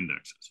facing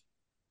indexes.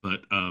 But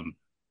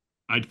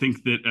I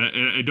think that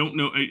I don't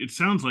know. It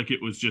sounds like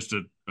it was just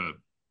a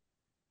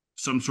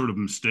some sort of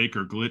mistake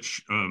or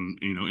glitch. And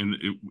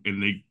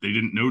they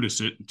didn't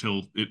notice it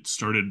until it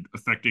started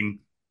affecting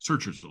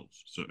search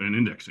results. So and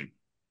indexing.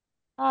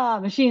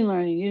 machine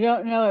learning. You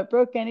don't know it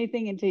broke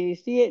anything until you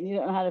see it, and you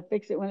don't know how to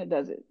fix it when it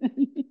does it.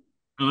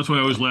 And that's why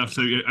I always laugh.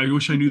 So I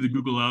wish I knew the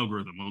Google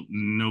algorithm. Well,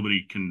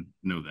 nobody can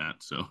know that.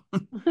 So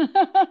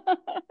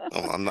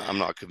Oh, I'm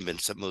not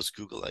convinced that most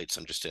Googleites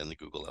understand the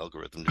Google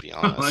algorithm, to be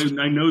I, honest.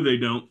 I know they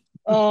don't.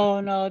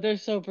 Oh no, they're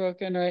so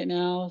broken right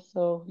now.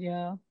 So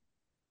yeah.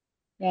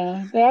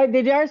 Yeah,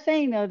 they are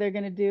saying though they're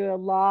going to do a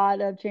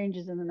lot of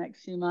changes in the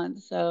next few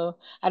months. So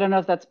I don't know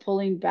if that's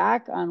pulling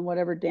back on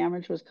whatever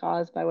damage was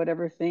caused by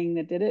whatever thing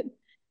that did it,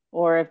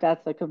 or if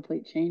that's a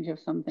complete change of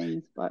some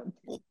things. But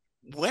Well,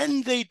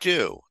 when they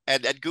do,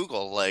 and at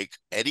Google, like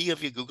any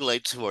of you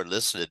Googleites who are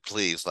listening,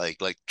 please,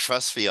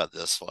 trust me on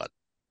this one.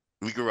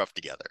 We grew up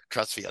together.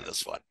 Trust me on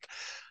this one.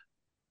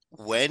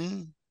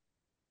 When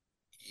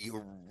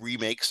you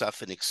remake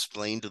stuff and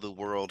explain to the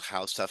world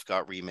how stuff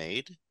got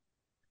remade,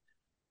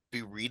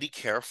 be really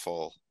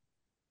careful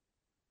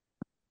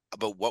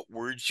about what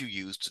words you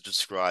use to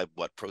describe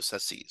what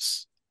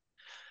processes.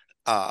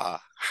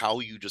 How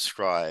you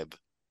describe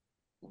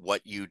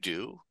what you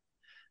do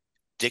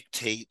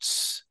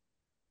dictates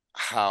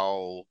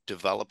how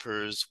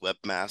developers,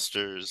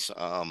 webmasters,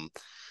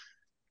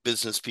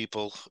 business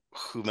people,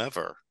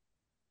 whomever,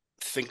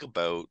 think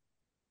about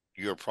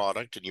your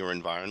product and your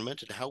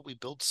environment and how we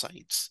build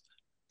sites.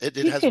 It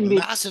you has can be.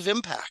 massive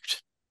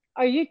impact.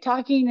 Are you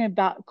talking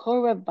about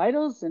core web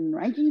vitals and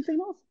ranking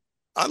signals?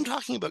 I'm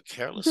talking about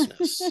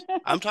carelessness.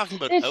 I'm talking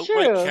about It's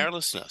outright true.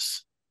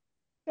 carelessness.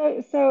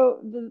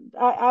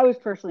 I was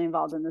personally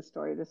involved in this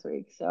story this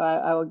week, so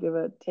I will give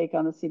a take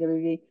on the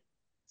CWV.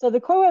 So the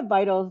Core Web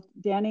Vitals,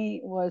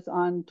 Danny was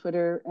on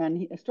Twitter,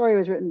 and a story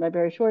was written by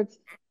Barry Schwartz,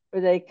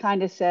 where they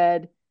kind of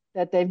said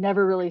that they've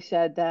never really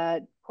said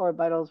that Core Web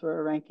Vitals were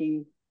a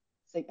ranking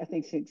I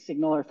think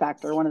signal or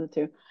factor, one of the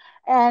two.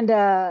 And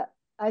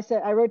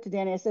I wrote to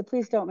Danny. I said,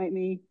 please don't make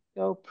me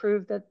go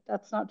prove that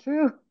that's not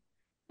true.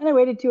 And I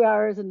waited 2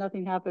 hours and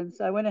nothing happened.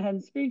 So I went ahead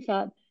and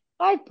screenshot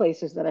 5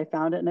 places that I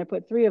found it, and I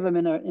put 3 of them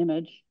in an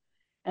image.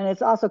 And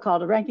it's also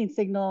called a ranking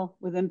signal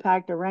with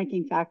impact or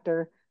ranking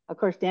factor. Of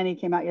course, Danny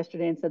came out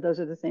yesterday and said those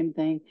are the same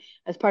thing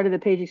as part of the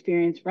page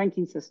experience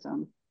ranking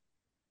system.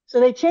 So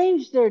they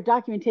changed their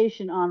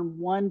documentation on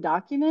one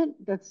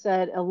document that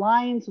said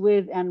aligns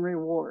with and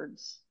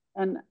rewards.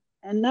 And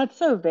that's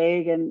so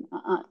vague and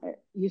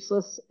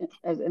useless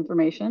as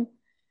information.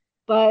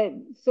 But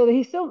so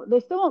they still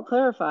won't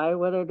clarify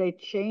whether they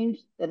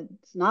changed that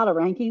it's not a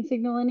ranking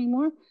signal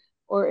anymore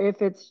or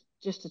if it's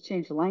just a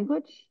change of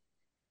language.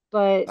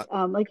 But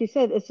Uh, like you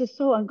said, it's just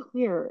so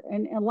unclear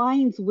and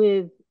aligns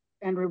with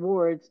and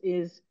rewards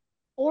is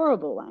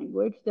horrible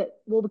language that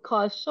will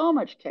cause so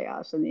much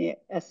chaos in the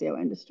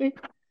SEO industry.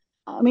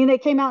 I mean, they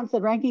came out and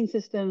said ranking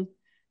system,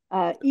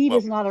 EAT well,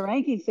 is not a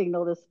ranking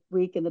signal this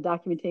week in the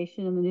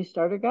documentation in the new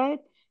starter guide.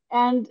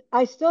 And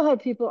I still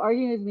had people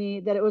arguing with me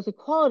that it was a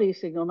quality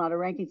signal, not a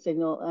ranking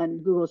signal,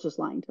 and Google's just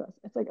lying to us.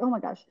 It's like, oh my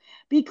gosh,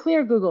 be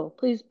clear, Google,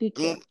 please be mm,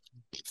 clear.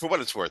 for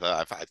what it's worth,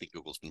 I think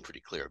Google's been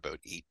pretty clear about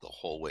EAT the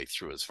whole way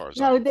through as far as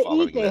I've No, been the EAT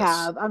following they this.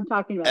 have. I'm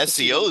talking about the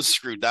SEOs CW.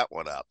 screwed that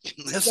one up. They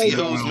SEOs did.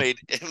 Well, made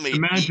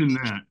imagine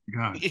that.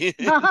 God.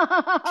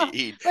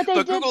 EAT. But they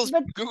But did,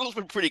 but Google's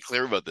been pretty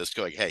clear about this,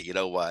 going, hey, you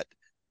know what?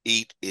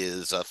 EAT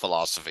is a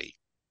philosophy.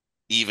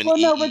 Even well,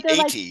 no, but they're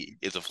like EEAT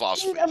is a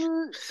philosophy.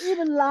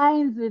 even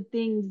lines with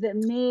things that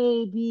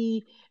may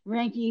be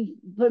ranking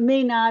but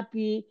may not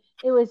be.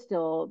 It was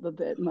still a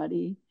bit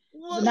muddy.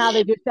 Well, But now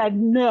they just said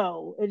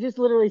no. It just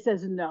literally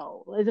says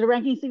no. Is it a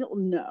ranking signal?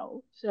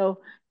 No. So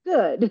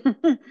good.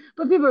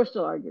 But people are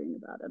still arguing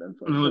about it, No,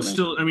 it's unfortunately.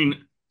 still, I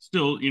mean,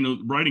 still,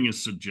 writing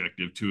is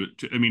subjective to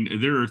it. I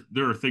mean,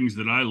 there are things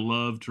that I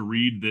love to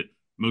read that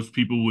most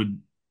people would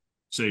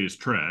say is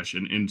trash,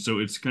 and so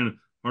it's kind of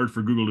hard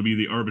for Google to be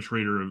the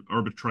arbitrator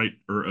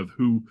of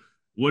who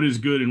what is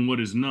good and what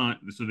is not.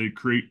 So they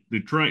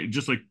try,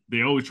 just like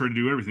they always try to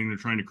do everything. They're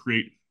trying to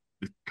create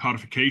the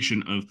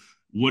codification of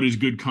what is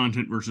good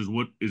content versus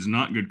what is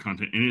not good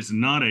content, and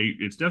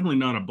it's definitely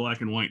not a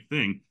black and white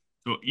thing.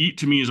 So EAT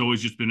to me has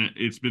always just been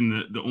it's been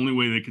the only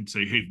way they could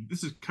say, hey,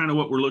 this is kind of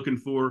what we're looking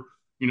for.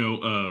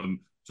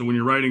 So when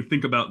you're writing,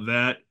 think about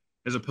that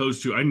as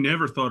opposed to I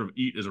never thought of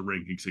EAT as a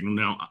ranking signal.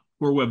 Now,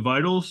 Core Web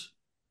Vitals,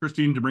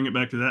 Christine, to bring it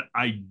back to that,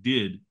 I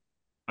did. It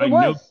I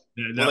know was.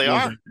 that well, they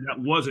are. that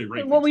was a Well,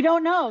 ranking we signal.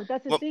 don't know.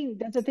 That's the Well, thing.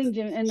 That's the thing,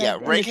 Jim. And yeah,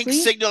 the ranking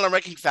screen. signal and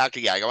ranking factor.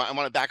 Yeah, I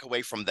want to back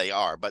away from they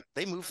are, but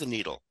they move the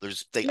needle. They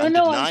No, I'm saying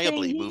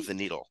undeniably move the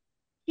needle.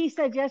 he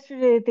said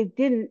yesterday that they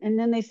didn't, and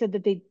then they said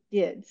that they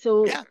did.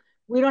 So Yeah.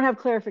 we don't have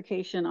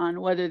clarification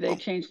on whether they Well,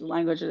 changed the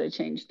language or they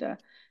changed the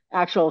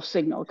actual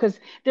signal. Because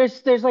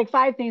there's like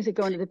 5 things that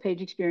go into the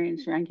page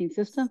experience ranking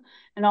system,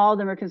 and all of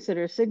them are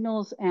considered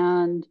signals,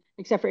 and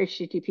except for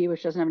HTTP,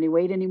 which doesn't have any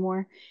weight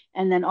anymore.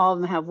 And then all of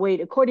them have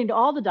weight according to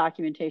all the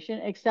documentation,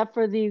 except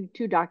for the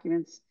 2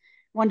 documents,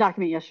 one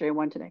document yesterday,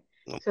 one today.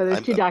 So there's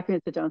I'm 2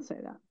 documents that don't say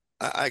that.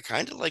 I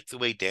kind of like the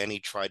way Danny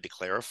tried to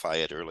clarify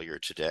it earlier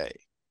today,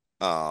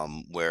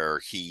 where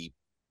he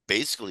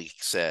basically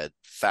said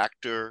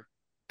factor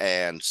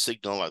and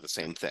signal are the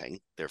same thing.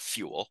 They're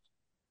fuel.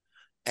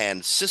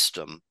 And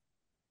system,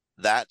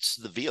 that's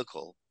the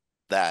vehicle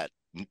that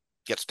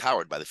gets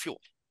powered by the fuel.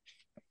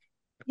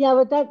 Yeah,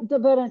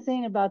 but what I'm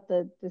saying about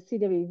the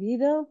CWV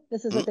though,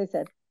 this is what Mm, they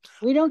said.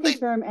 We don't they,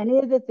 confirm any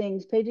of the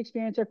things, page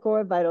experience or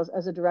core vitals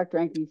as a direct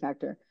ranking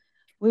factor.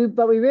 We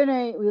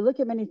really we look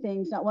at many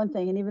things, not one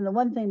thing, and even the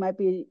one thing might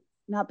be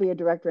not be a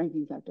direct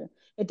ranking factor.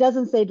 It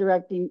doesn't say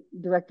direct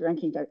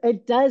ranking factor.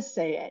 It does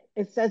say it.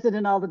 It says it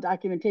in all the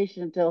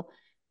documentation until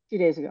 2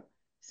 days ago.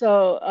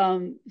 So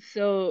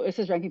it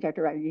says ranking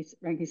factor,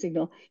 ranking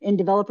signal in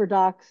developer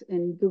docs,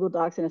 in Google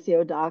Docs, and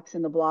SEO docs,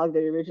 and the blog that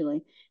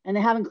originally, and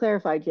they haven't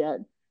clarified yet.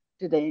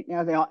 Is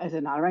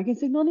it not a ranking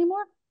signal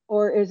anymore?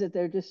 Or is it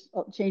they're just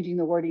changing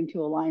the wording to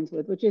aligns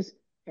with, which is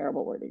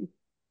terrible wording.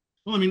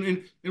 Well, I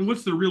mean, and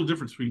what's the real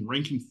difference between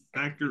ranking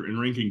factor and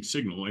ranking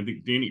signal? I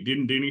think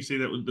Danny say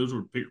that those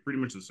were pretty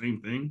much the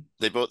same thing?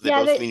 they Yeah, both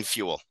they mean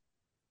fuel.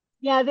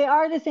 yeah, they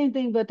are the same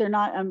thing, but they're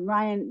not.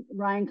 Ryan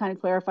kind of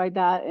clarified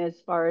that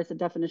as far as the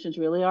definitions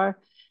really are.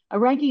 A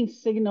ranking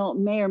signal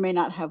may or may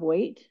not have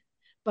weight,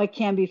 but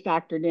can be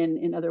factored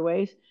in other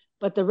ways.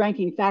 But the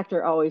ranking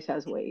factor always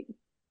has weight.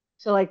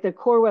 So like the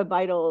Core Web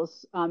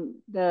Vitals,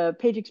 the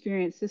page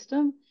experience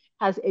system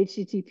has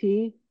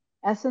HTTP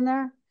S in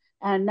there,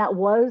 and that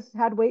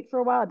had weight for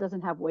a while. It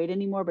doesn't have weight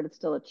anymore, but it's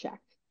still a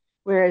check.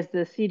 Whereas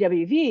the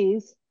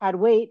CWVs had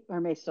weight, or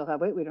may still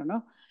have weight, we don't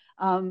know,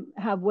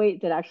 have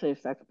weight that actually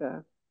affect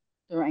the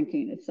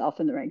ranking itself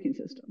in the ranking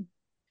system.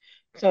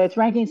 So it's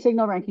ranking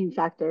signal, ranking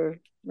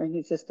factor,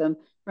 ranking system.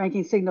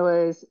 Ranking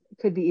signal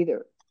could be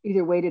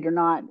either weighted or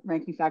not.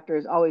 Ranking factor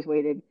is always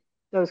weighted.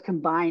 Those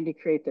combine to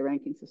create the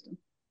ranking system.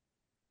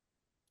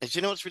 And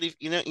you know what's really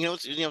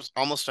it's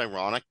almost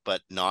ironic,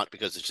 but not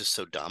because it's just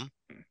so dumb.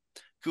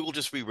 Google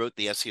just rewrote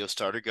the SEO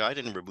starter guide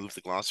and removed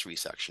the glossary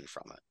section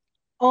from it.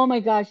 Oh my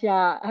gosh,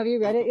 yeah. Have you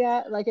read it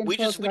yet? Like, and We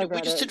tell us just if we, I've we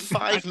read just it. did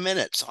 5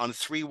 minutes on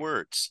 3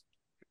 words.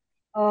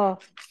 Oh,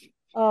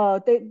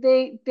 oh,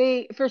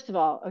 they, first of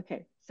all,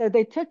 okay. So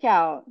they took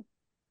out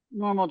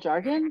normal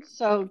jargon.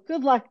 So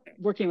good luck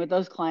working with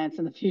those clients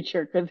in the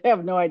future because they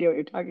have no idea what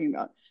you're talking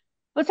about.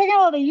 But second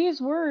of all, they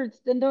use words,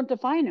 then don't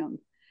define them.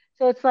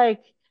 So it's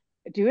like,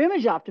 do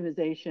image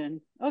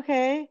optimization.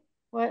 Okay.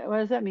 What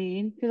does that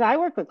mean? Because I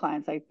work with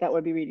clients like that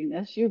would be reading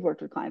this. You've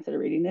worked with clients that are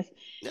reading this.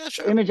 Yeah,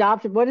 sure. Image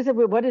opt. What is it?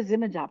 What is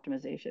image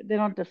optimization? They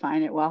don't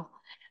define it well.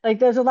 Like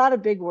there's a lot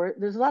of big words.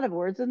 There's a lot of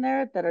words in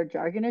there that are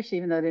jargonish,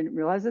 even though I didn't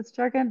realize it's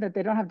jargon, that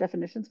they don't have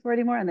definitions for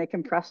anymore, and they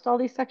compressed all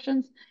these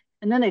sections.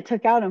 And then they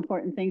took out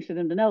important things for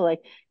them to know,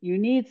 like you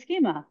need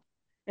schema.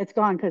 It's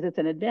gone because it's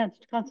an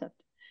advanced concept.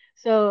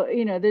 So,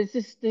 there's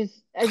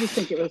I just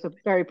think it was a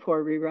very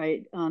poor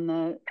rewrite on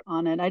it.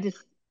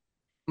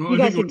 Well, You I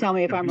think guys what can tell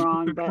me if I'm they're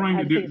wrong, but trying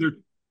I to just do, think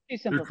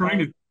it's too they're trying simplified.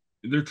 to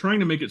they're trying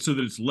to make it so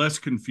that it's less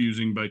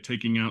confusing by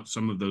taking out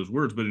some of those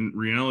words. But in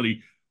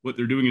reality, what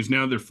they're doing is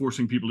now they're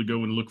forcing people to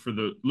go and look for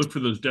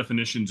those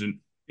definitions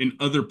in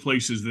other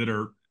places that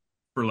are,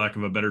 for lack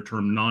of a better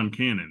term,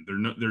 non-canon.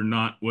 They're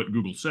not what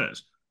Google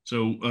says.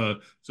 So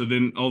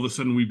then all of a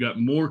sudden we've got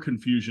more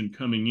confusion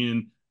coming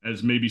in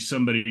as maybe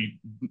somebody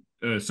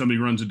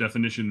runs a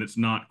definition that's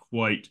not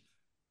quite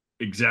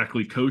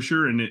exactly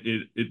kosher, and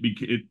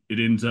it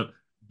ends up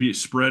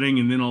spreading,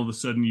 and then all of a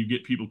sudden you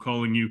get people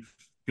calling you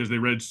because they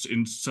read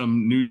in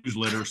some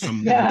newsletter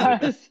somewhere that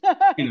Yes,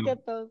 I you know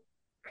get those.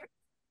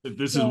 that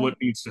this is Yeah. what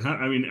needs to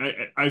happen. I mean,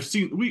 I've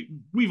seen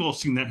we've all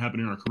seen that happen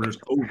in our careers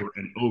over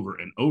and over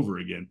and over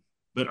again.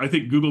 But I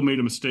think Google made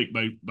a mistake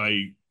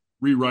by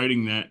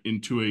rewriting that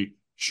into a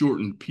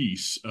shortened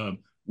piece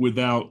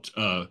without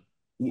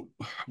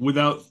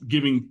without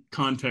giving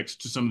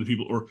context to some of the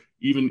people, or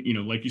even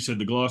like you said,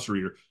 the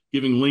glossary, or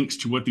giving links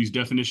to what these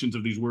definitions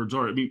of these words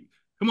are. I mean,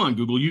 come on,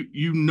 Google,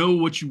 you know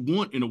what you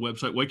want in a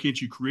website. Why can't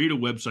you create a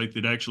website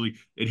that actually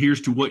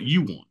adheres to what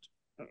you want?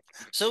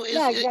 So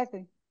Yeah,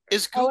 exactly.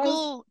 is Oh, I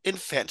Google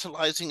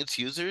infantilizing its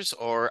users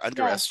or yes,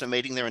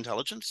 underestimating their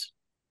intelligence?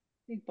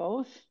 I think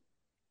both.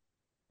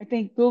 I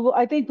think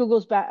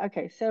Google's back.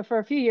 Okay, so for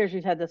a few years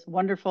we've had this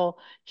wonderful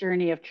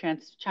journey of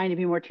trying to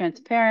be more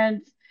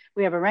transparent.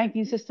 We have a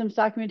ranking systems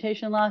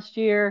documentation last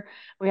year.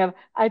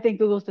 I think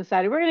Google's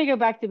decided we're going to go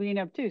back to being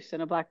obtuse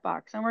in a black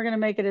box, and we're going to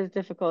make it as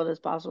difficult as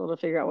possible to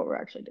figure out what we're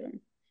actually doing.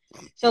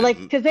 So, like,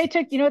 Mm, because they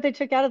took, you know what they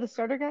took out of the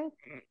starter guide?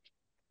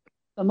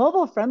 The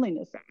mobile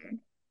friendliness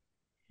section,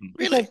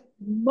 really? because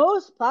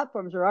most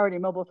platforms are already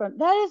mobile friendly.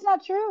 That is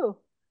not true.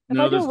 If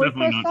I No, do that's a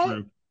definitely WordPress not site,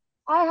 true.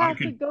 I I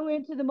have to could go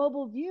into the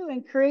mobile view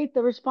and create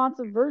the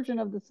responsive version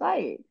of the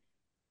site.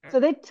 So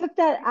they took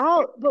that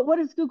out. But what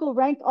does Google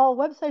rank all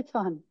websites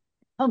on?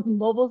 A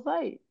mobile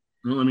site.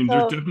 Well, I mean,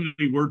 there's So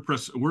definitely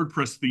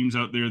WordPress themes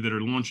out there that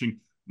are launching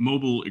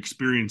mobile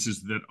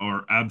experiences that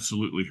are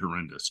absolutely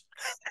horrendous.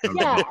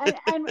 yeah,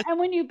 and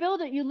when you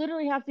build it, you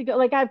literally have to go.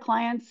 Like I have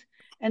clients,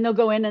 and they'll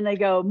go in and they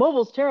go,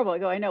 "Mobile's terrible." I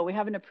go, "I know. We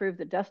haven't approved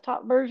the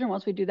desktop version.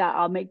 Once we do that,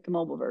 I'll make the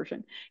mobile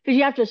version because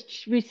you have to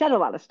reset a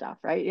lot of stuff,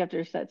 right? You have to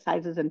reset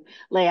sizes and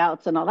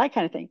layouts and all that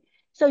kind of thing.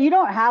 So you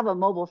don't have a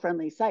mobile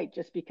friendly site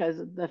just because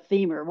the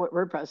theme or what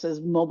WordPress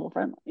is mobile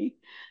friendly.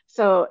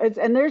 So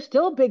and there's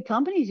still big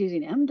companies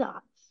using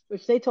MDOTs,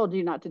 which they told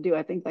you not to do.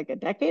 I think like a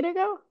decade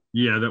ago.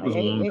 Yeah, that Like, was a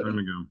long time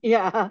ago.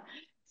 yeah.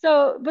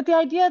 So, but the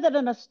idea that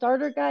in a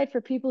starter guide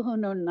for people who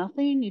know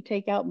nothing, you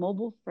take out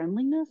mobile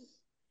friendliness,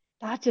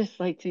 that just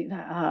like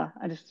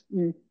I just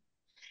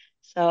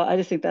so I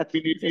just think that's I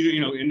mean, just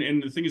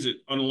and the thing is that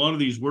on a lot of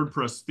these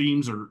WordPress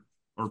themes or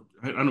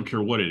I don't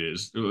care what it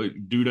is,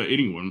 due to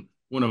anyone,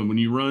 one of them, when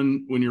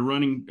you're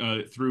running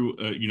through,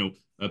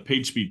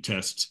 page speed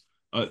tests,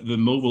 the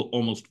mobile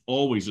almost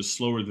always is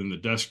slower than the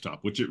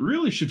desktop, which it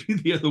really should be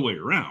the other way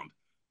around.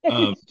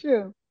 Um, it's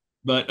true.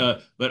 but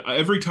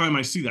every time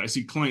I see that, I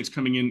see clients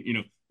coming in,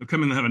 they'll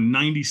come in and have a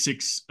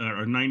 96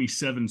 or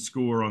 97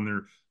 score on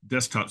their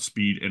desktop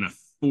speed and a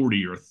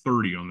 40 or a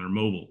 30 on their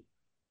mobile,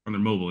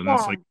 and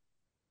that's Yeah. like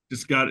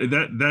just got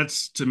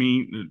that's to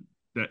me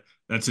that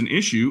that's an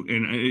issue,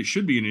 and it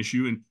should be an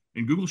issue,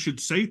 and Google should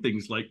say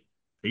things like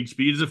page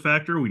speed is a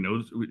factor. We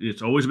know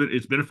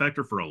it's been a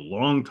factor for a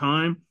long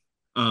time.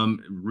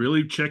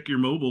 Really check your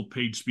mobile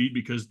page speed,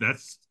 because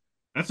that's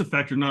a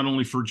factor not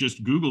only for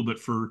just Google but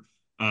for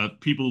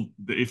people.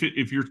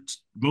 If your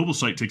mobile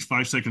site takes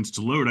 5 seconds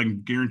to load, I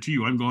can guarantee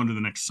you I'm going to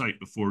the next site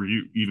before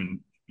you even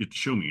get to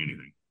show me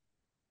anything.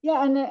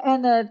 Yeah,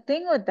 and the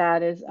thing with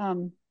that is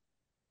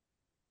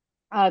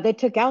they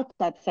took out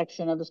that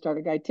section of the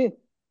starter guide too.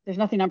 There's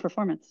nothing on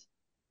performance.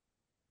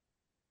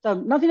 So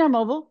nothing on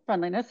mobile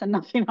friendliness and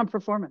nothing on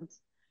performance.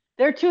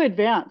 They're too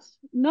advanced.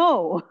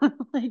 No,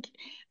 like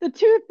the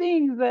two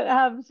things that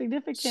have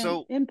significant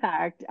So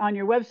impact on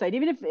your website,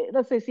 even if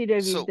let's say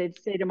CWVs, so they'd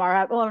say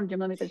tomorrow, hold on, Jim,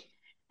 let me finish.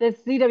 The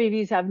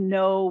CWVs have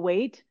no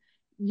weight.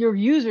 Your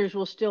users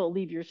will still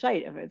leave your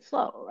site if it's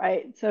slow,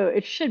 right? So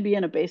it should be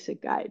in a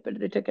basic guide, but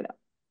they took it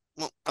out.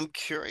 Well, I'm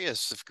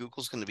curious if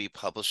Google's going to be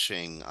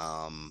publishing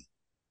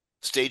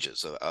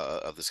stages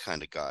of this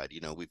kind of guide.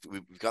 You know, we've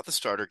got the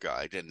starter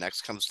guide, and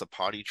next comes the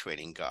potty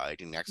training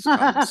guide, and next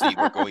comes the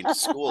we're going to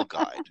school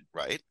guide,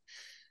 right?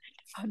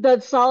 The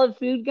solid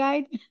food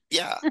guide.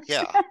 Yeah,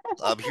 yeah.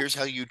 Here's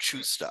how you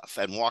chew stuff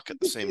and walk at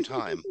the same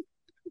time.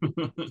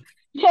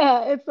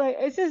 Yeah, it's like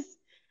it's just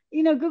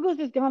Google's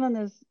just gone on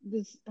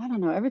this I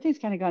don't know, everything's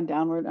kind of gone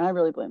downward. I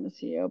really blame the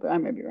CEO, but I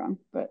may be wrong,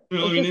 but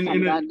Well, I it's mean, just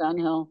kind of gone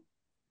downhill.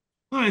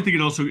 well, I think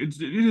it also it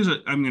is a,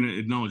 I'm going to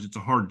acknowledge it's a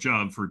hard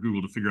job for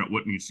Google to figure out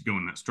what needs to go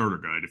in that starter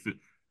guide.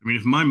 I mean,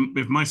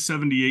 if my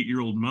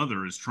 78-year-old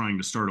mother is trying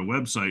to start a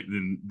website,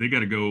 then they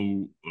got to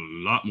go a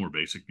lot more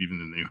basic even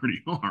than they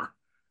already are.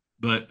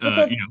 But But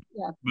that, you know,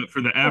 yeah. but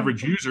for the Go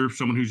average user,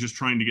 someone who's just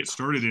trying to get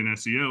started in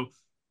SEO,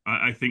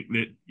 I think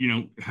that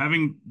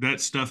having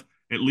that stuff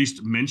at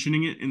least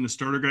mentioning it in the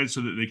starter guide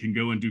so that they can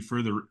go and do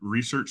further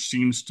research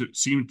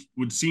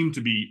would seem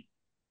to be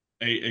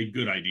a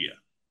good idea.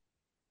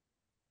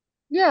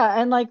 Yeah,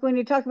 and like when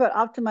you talk about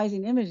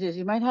optimizing images,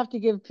 you might have to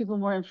give people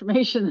more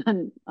information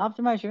than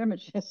optimize your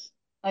images.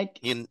 Like,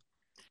 In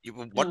you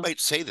One know, might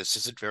say this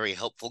isn't very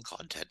helpful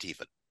content,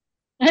 even.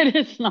 it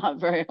is not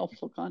very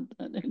helpful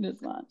content. It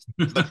is not.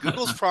 But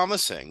Google's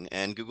promising,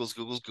 and Google's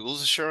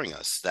assuring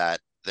us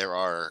that there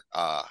are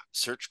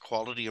search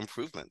quality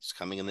improvements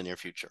coming in the near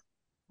future.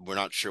 We're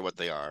not sure what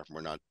they are.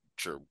 We're not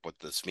sure what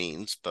this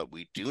means, but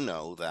we do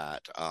know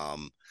that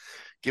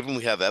given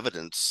we have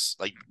evidence,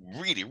 like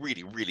really,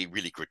 really, really,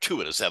 really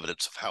gratuitous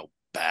evidence of how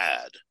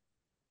bad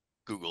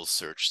Google's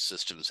search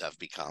systems have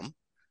become,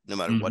 no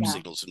matter what Mhm. Yeah.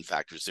 signals and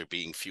factors they're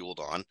being fueled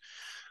on.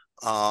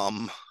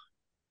 Um,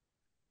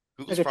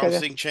 Google's Okay,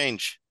 Trevor. promising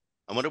change.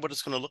 I wonder what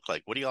it's going to look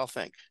like. What do y'all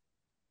think?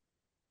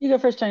 You go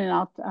first, Tony, and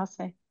I'll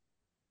say.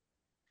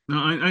 No,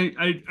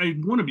 I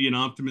want to be an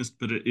optimist,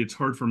 but it's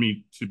hard for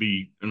me to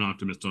be an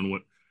optimist on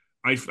what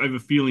I have a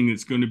feeling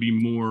it's going to be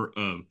more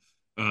of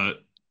uh,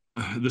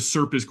 the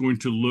SERP is going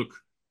to look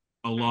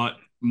a lot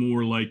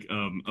more like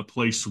a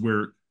place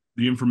where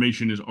the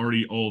information is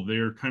already all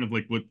there, kind of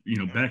like what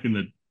back in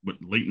the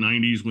late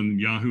 '90s when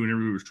Yahoo and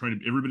everybody was trying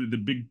to everybody the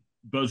big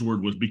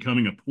buzzword was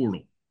becoming a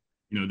portal.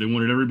 They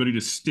wanted everybody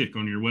to stick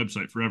on your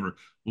website forever.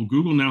 Well,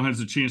 Google now has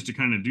a chance to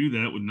kind of do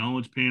that with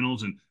knowledge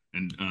panels and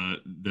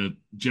the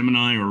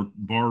Gemini or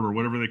Bard or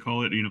whatever they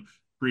call it.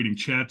 Creating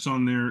chats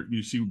on there.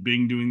 You see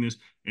Bing doing this,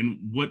 and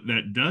what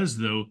that does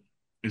though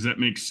is that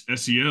makes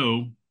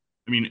SEO.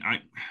 I mean,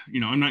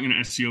 I'm not going to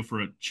SEO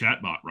for a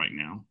chatbot right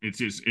now. It's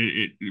just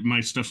my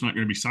stuff's not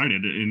going to be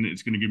cited, and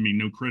it's going to give me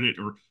no credit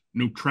or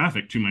no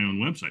traffic to my own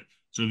website.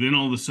 So then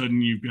all of a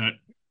sudden you've got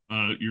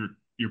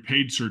your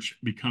paid search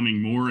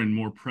becoming more and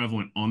more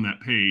prevalent on that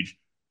page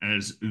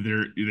as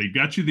they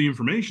got you the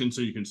information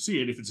so you can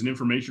see it if it's an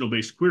informational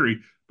based query,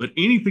 but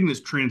anything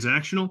that's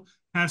transactional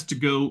has to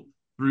go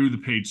through the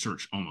paid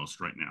search almost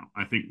right now.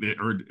 I think that,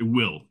 or it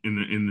will in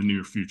the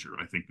near future.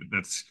 I think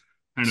that's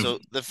kind of So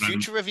the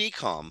future of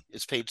ecom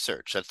is paid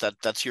search.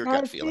 That's your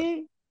gut feeling.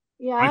 See,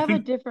 yeah, I I have a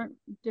think different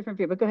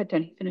view, but go ahead,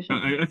 Tony, finish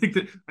up. I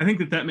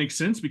think that makes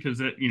sense because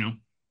that at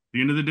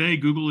the end of the day,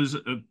 Google is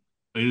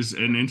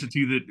an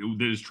entity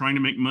that is trying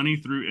to make money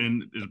through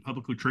and is a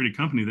publicly traded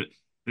company that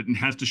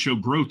has to show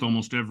growth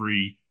almost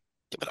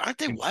Yeah, but aren't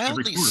they every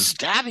wildly quarter.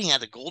 stabbing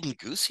at a golden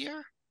goose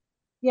here?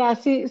 Yeah,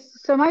 see,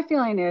 so my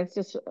feeling is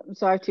just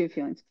so I have two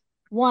feelings.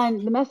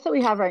 One, the mess that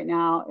we have right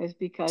now is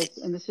because,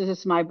 and this is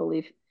just my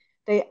belief,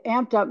 they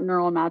amped up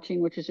neural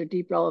matching, which is a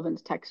deep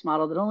relevance text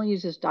model that only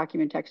uses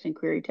document text and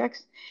query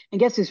text. And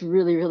guess who's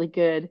really, really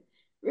good,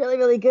 really,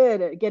 really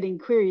good at getting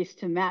queries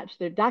to match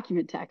their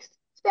document text?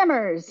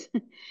 Spammers.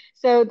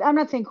 So I'm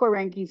not saying core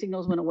ranking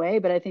signals went away,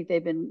 but I think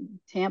they've been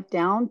tamped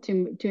down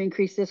to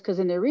increase this because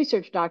in their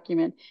research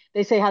document,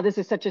 they say how this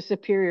is such a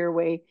superior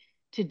way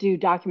to do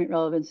document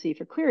relevancy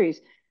for queries.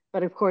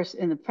 But of course,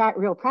 in the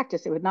real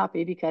practice, it would not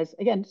be because,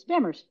 again,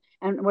 spammers.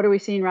 And what are we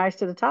seeing rise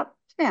to the top?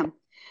 Spam.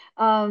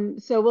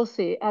 So we'll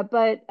see.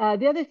 But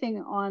the other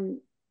thing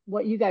on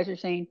what you guys are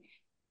saying,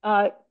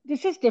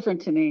 this is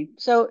different to me.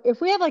 So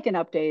if we have like an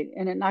update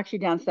and it knocks you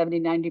down 70,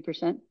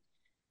 90%,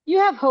 you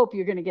have hope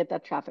you're going to get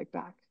that traffic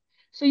back.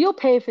 So you'll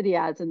pay for the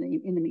ads in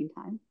the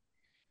meantime.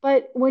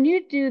 But when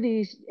you do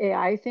these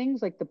AI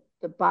things like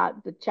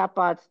the chat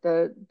bots,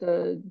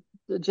 the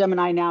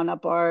Gemini now,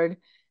 not Bard,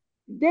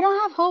 they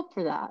don't have hope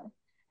for that.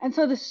 And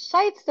so the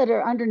sites that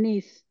are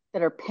underneath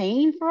that are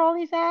paying for all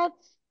these ads,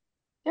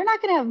 they're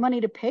not going to have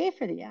money to pay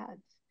for the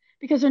ads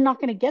because they're not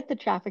going to get the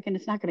traffic and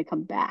it's not going to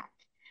come back.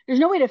 There's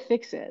no way to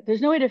fix it.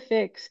 There's no way to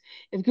fix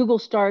if Google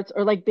starts,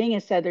 or like Bing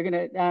has said, they're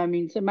going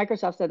to, so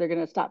Microsoft said they're going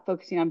to stop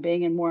focusing on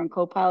Bing and more on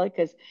Copilot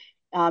because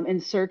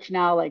in search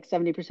now, like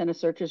 70% of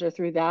searches are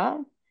through that.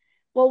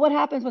 Well, what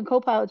happens when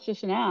Copilot's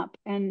just an app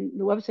and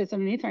the websites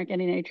underneath aren't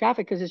getting any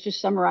traffic because it's just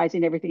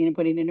summarizing everything and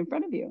putting it in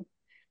front of you?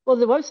 Well,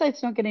 the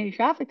websites don't get any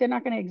traffic, they're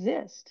not going to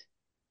exist.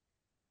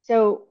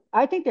 So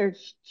I think they're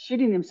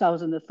shooting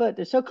themselves in the foot.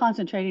 They're so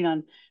concentrating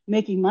on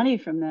making money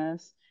from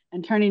this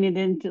and turning it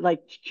into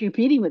like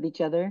competing with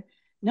each other.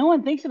 No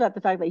one thinks about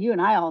the fact that you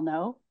and I all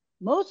know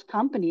most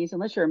companies,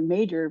 unless you're a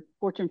major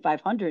Fortune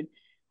 500,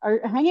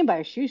 are hanging by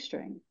a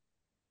shoestring.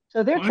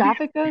 So their Well, I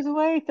think traffic goes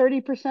away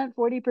 30%,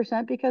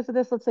 40% because of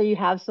this. Let's say you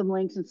have some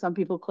links and some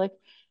people click,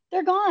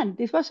 they're gone.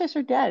 These websites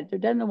are dead. They're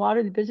dead in the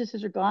water. The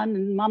businesses are gone,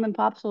 and mom and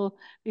pops will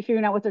be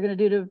figuring out what they're going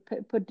to do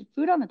to put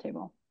food on the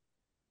table.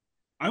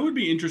 I would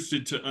be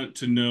interested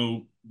to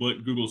know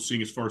what Google's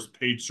seeing as far as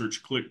paid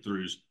search click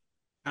throughs.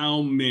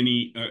 How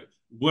many?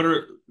 What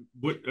are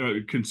what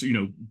you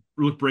know?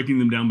 Look, breaking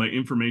them down by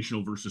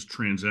informational versus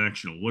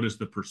transactional. What is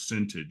the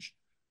percentage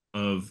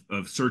of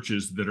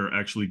searches that are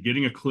actually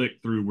getting a click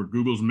through where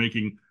Google's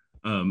making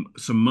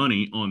some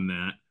money on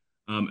that?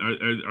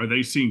 Are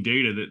they seeing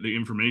data that the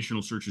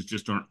informational searches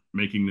just aren't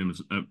making them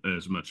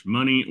as much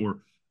money, or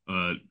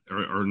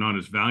are not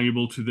as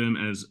valuable to them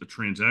as a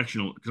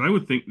transactional? Because I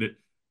would think that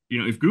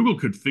if Google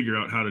could figure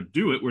out how to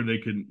do it where they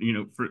could,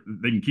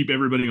 they can keep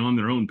everybody on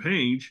their own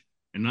page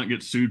and not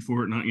get sued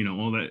for it, not,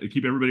 all that,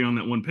 keep everybody on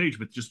that one page,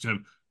 but just have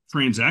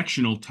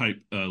transactional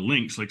type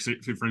links. Like, say,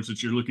 for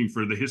instance, you're looking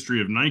for the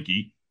history of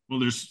Nike. Well,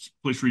 there's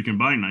a place where you can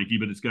buy Nike,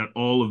 but it's got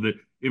all of the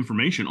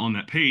information on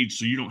that page.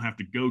 So you don't have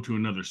to go to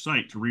another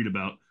site to read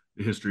about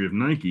the history of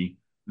Nike.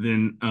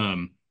 Then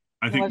I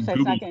The think website's not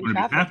Google's getting going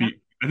to be traffic.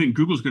 happy. I think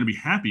Google's going to be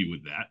happy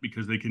with that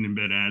because they can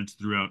embed ads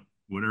throughout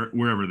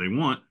wherever they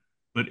want.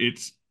 But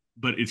it's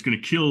going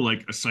to kill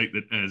like a site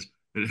that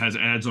has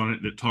ads on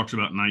it that talks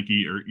about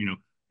Nike, or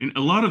and a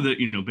lot of the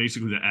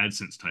basically the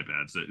AdSense type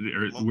ads that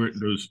are Well, where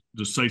those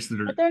sites that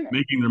are But they're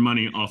making their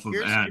money off of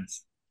here's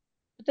ads.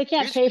 but they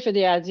can't here's pay for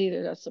the ads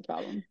either. That's the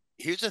problem.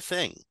 here's the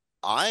thing.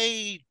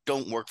 I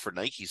don't work for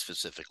Nike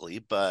specifically,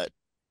 but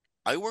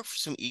I work for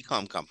some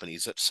e-com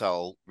companies that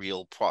sell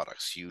real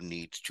products. You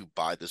need to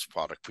buy this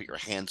product, put your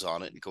hands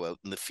on it, and go out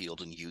in the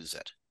field and use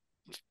it.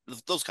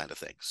 Those kind of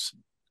things.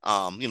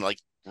 Like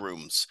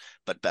rooms,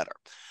 but better.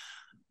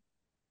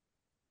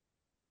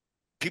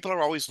 People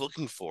are always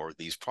looking for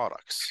these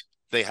products.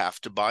 They have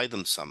to buy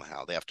them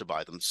somehow. They have to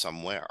buy them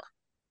somewhere.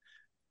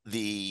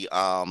 The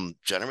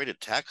generated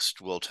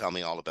text will tell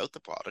me all about the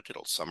product.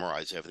 It'll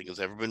summarize everything that's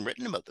ever been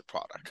written about the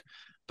product.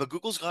 But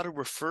Google's got to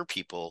refer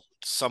people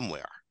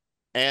somewhere.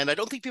 And I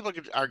don't think people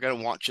are going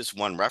to want just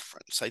one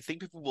reference. I think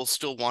people will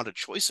still want a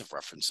choice of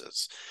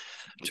references.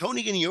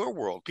 Tony, in your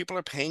world, people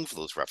are paying for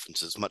those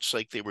references, much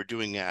like they were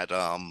doing at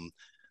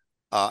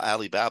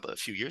Alibaba a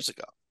few years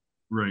ago.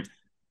 Right.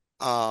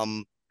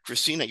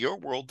 Christina, your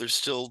world, there's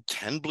still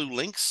 10 blue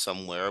links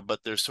somewhere, but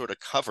they're sort of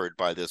covered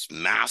by this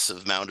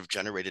massive amount of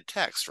generated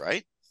text,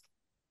 right?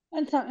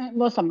 And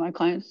most of my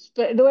clients,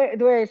 but the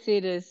way I see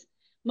it is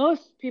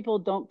most people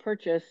don't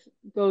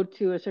go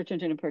to a search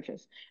engine and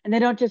purchase, and they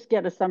don't just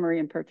get a summary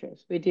and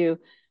purchase. We do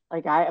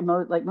like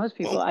most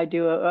people, Well, I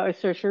do a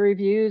search for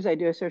reviews, I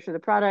do a search for the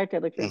product, I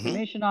look for mm-hmm.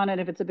 information on it.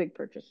 If it's a big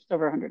purchase, it's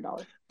over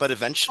 $100. But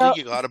eventually So,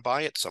 you got to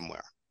buy it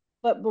somewhere.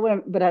 but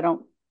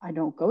I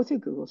don't go through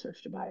Google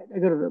search to buy it. I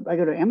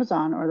go to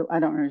Amazon, or I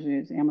don't usually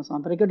use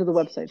Amazon, but I go to the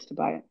websites to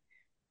buy it.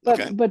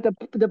 Okay. But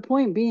the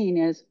point being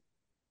is,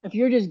 if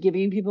you're just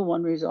giving people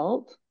one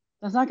result,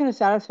 that's not going to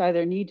satisfy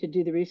their need to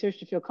do the research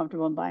to feel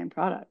comfortable in buying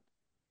product.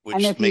 And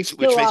Which if you makes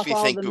which spill makes off me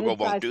all think the Google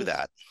won't do mid-sizes,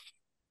 that.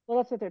 well,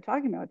 that's what they're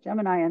talking about,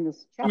 Gemini and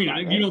this I mean,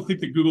 chatbot, you right? don't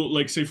think that Google,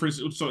 like, say for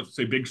instance, so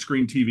say big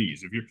screen TVs.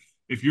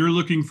 If you're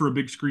looking for a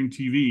big screen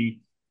TV,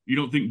 you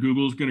don't think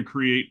Google's going to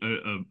create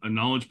a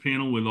knowledge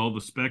panel with all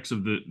the specs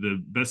of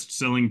the best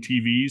selling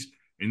TVs,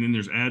 and then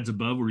there's ads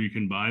above where you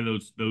can buy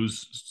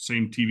those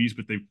same TVs,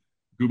 but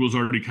Google's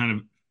already kind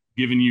of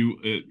given you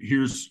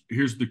here's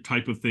the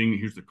type of thing,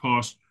 here's the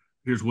cost,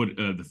 here's what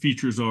the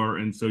features are,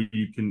 and so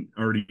you can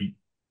already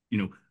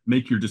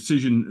make your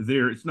decision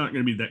there. It's not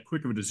going to be that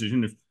quick of a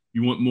decision if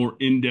you want more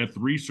in-depth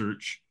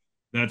research.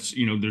 That's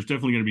there's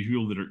definitely going to be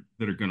people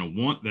that are going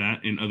to want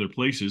that in other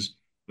places.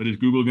 But is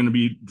Google going to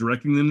be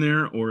directing them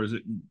there, or is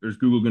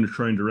Google going to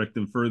try and direct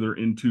them further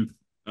into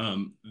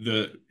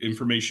the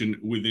information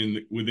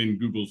within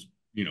Google's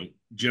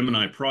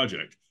Gemini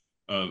project,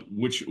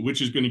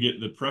 which is going to get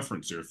the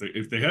preference there?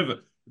 If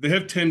they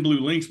have 10 blue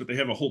links, but they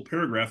have a whole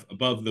paragraph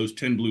above those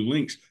 10 blue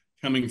links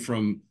coming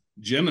from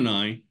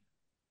Gemini,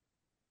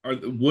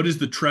 what is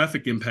the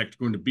traffic impact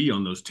going to be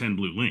on those 10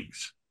 blue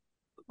links?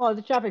 Well,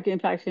 the traffic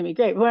impact is going to be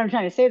great. But what I'm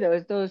trying to say though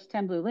is those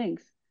 10 blue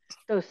links,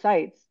 those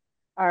sites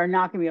are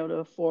not going to be able to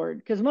afford,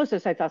 because most of the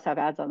sites also have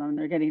ads on them and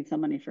they're getting some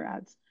money for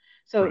ads.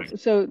 So, Right.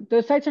 so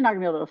those sites are not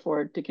going to be able to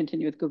afford to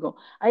continue with Google.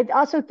 I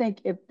also think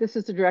if this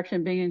is the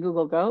direction Bing and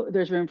Google go,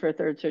 there's room for a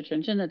third search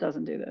engine that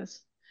doesn't do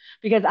this.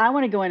 Because I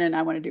want to go in and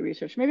I want to do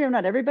research. Maybe I'm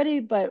not everybody,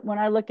 but when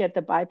I look at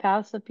the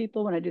bypass of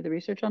people, when I do the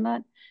research on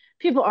that,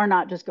 people are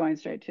not just going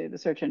straight to the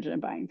search engine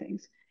and buying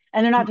things.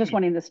 And they're not just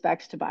wanting the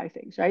specs to buy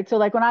things, right? So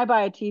like when I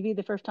buy a TV,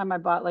 the first time I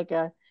bought like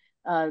a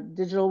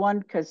digital one,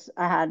 because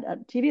I had a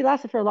TV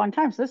lasted for a long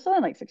time. So this is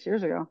only like 6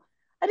 years ago.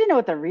 I didn't know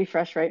what the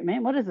refresh rate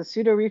meant. What is the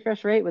pseudo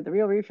refresh rate with the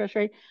real refresh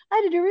rate? I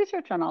had to do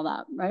research on all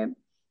that, right?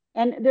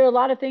 And there are a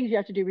lot of things you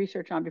have to do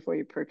research on before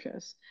you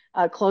purchase.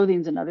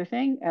 Clothing's another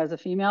thing. As a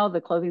female,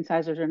 the clothing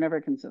sizes are never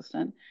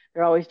consistent.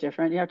 They're always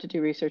different. You have to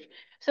do research.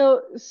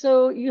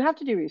 So you have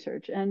to do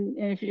research. And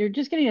if you're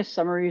just getting a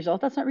summary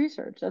result, that's not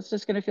research. That's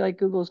just going to feel like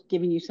Google's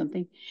giving you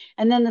something.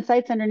 And then the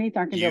sites underneath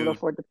aren't going to be able to You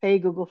afford to pay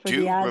Google for the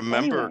do ads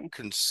remember anyway,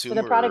 for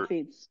the product consumer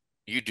feeds.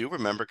 you do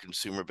remember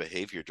consumer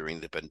behavior during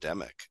the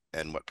pandemic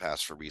and what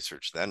passed for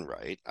research then,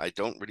 right? I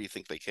don't really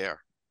think they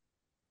care.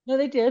 No,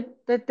 they did.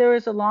 That there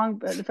was a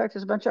long, in fact,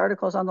 there's a bunch of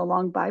articles on the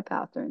long buy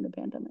path during the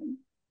pandemic.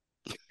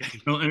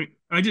 Well,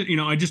 I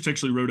just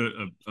actually wrote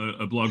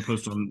a blog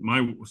post on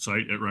my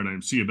site at Wright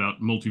IMC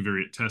about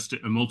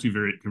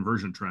multivariate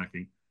conversion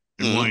tracking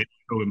and why Mhm. it's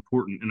so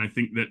important. And I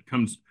think that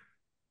comes,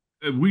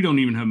 we don't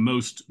even have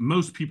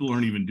most people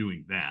aren't even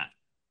doing that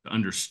to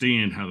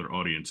understand how their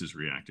audience is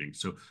reacting.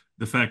 So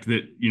the fact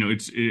that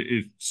it's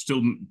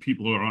still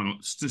people are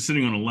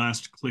sitting on a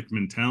last click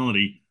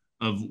mentality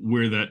of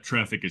where that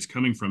traffic is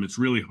coming from. It's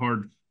really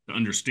hard to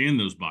understand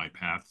those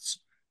bypaths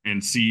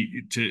and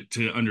see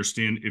to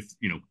understand if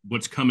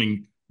what's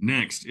coming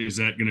next. Is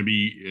that going to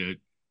be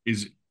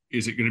is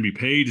it going to be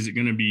paid? Is it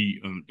going to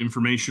be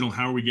informational?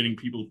 How are we getting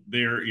people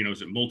there?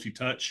 Is it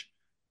multi-touch,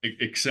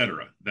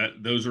 etc.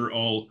 That those are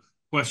all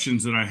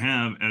questions that I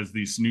have as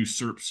these new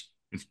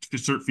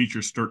SERP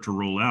features start to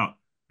roll out.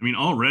 I mean,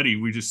 already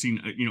we just seen,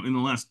 in the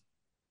last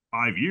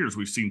 5 years,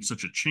 we've seen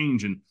such a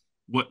change in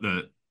what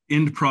the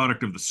end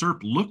product of the SERP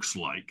looks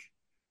like.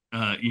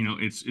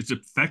 It's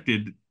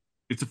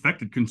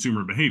affected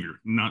consumer behavior.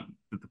 Not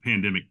that the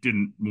pandemic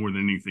didn't more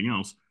than anything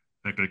else.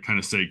 In fact, I kind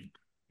of say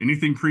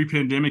anything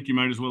pre-pandemic, you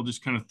might as well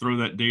just kind of throw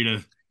that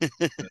data,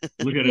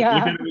 look at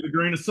Yeah. it with a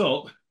grain of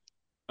salt.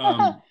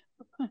 Um,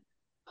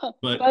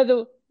 but By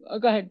the, oh,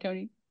 go ahead,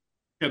 Tony.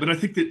 Yeah, but I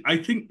think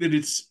that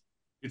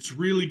it's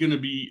really going to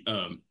be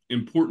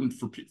important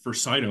for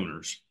site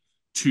owners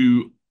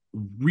to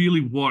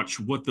really watch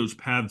what those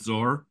paths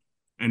are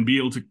and be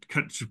able to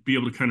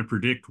kind of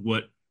predict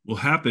what will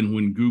happen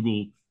when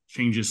Google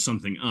changes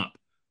something up.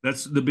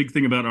 That's the big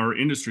thing about our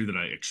industry that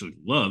I actually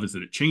love is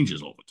that it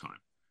changes all the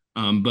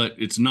time. But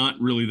it's not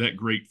really that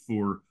great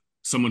for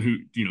someone who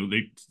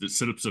they that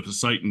set up a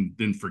site and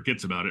then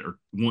forgets about it or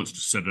wants to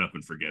set it up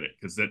and forget it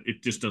because that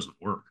it just doesn't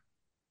work.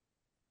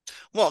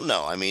 Well,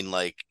 no, I mean,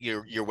 like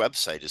your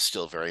website is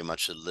still very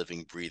much a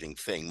living, breathing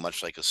thing,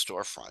 much like a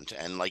storefront.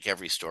 And like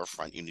every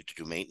storefront, you need to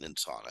do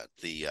maintenance on it.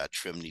 The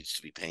trim needs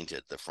to be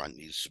painted, the front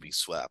needs to be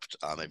swept.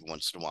 Every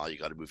once in a while, you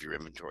got to move your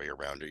inventory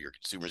around, or your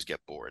consumers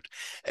get bored,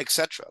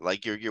 etc.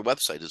 Like your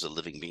website is a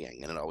living being,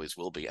 and it always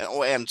will be.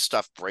 And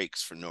stuff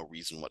breaks for no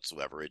reason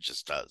whatsoever. It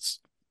just does.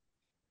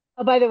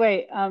 Oh, by the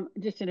way,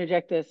 just to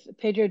interject this,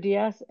 Pedro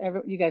Diaz,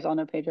 you guys all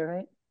know Pedro,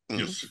 right? Mhm.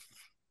 Yes.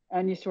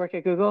 And used to work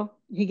at Google.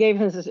 He gave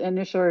his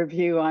initial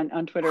review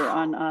on Twitter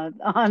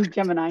on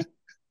Gemini.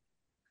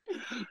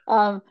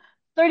 Um,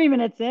 30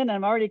 minutes in,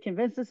 I'm already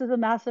convinced this is a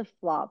massive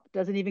flop.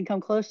 Doesn't even come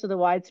close to the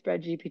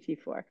widespread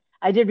GPT-4.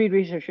 I did read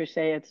researchers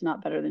say it's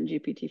not better than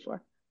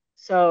GPT-4.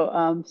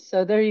 So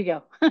there you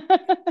go.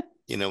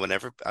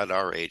 Whenever at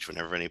our age,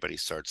 whenever anybody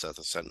starts out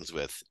the sentence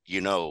with,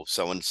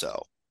 so and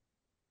so,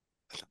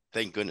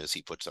 thank goodness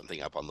he put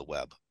something up on the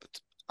web. But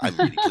I'm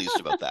really pleased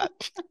about that.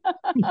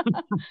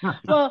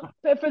 Well,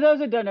 but for those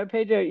who don't know,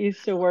 Pedro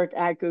used to work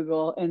at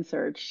Google in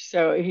search,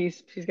 so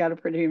he's got a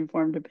pretty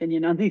informed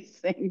opinion on these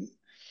things.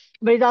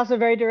 But he's also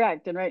very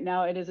direct, and right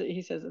now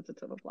he says it's a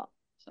total flop.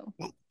 So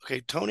Well,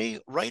 okay, Tony,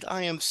 Wright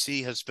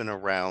IMC has been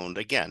around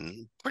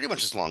again pretty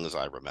much as long as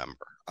I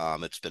remember.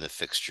 It's been a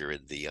fixture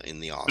in the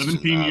Austin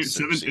 17 years,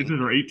 search this scene. is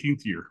our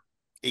 18th year.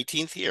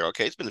 18th year.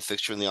 Okay, it's been a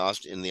fixture in the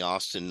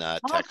Austin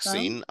tech awesome.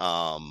 scene.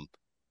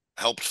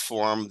 Helped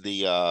form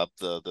the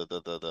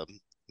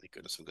my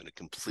goodness, I'm going to The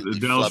completely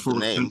Dallas flub the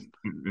Fort name.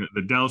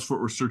 the Dallas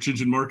Fort Worth Search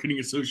Engine Marketing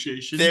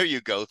Association. There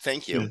you go.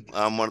 Thank Yeah. you.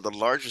 One of the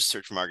largest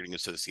search marketing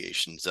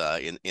associations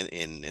in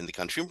the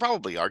country and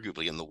probably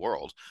arguably in the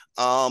world.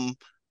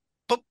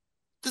 But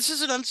this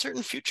is an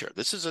uncertain future.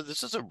 This is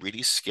a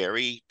really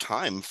scary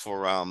time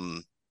for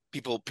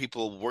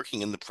people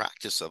working in the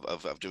practice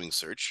of doing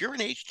search. You're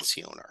an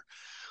agency owner.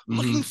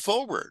 Looking Hmm.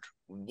 forward,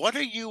 what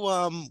are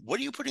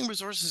you putting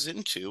resources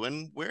into,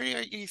 and where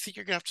do you think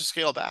you're gonna have to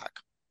scale back?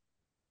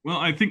 Well,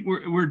 I think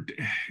we're to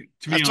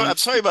I'm be sorry,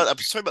 honest. I'm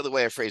sorry about the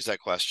way I phrased that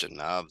question.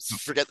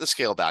 Forget the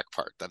scale back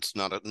part. That's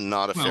not a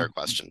fair Well,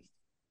 question.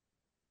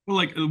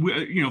 like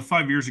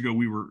 5 years ago,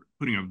 we were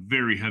putting a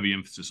very heavy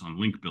emphasis on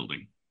link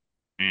building,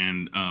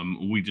 and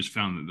we just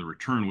found that the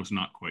return was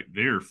not quite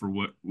there for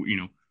what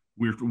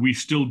we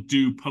still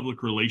do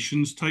public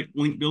relations type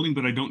link building,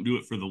 but I don't do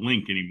it for the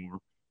link anymore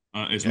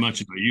as Okay.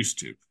 much as I used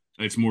to.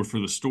 It's more for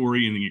the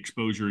story and the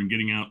exposure and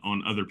getting out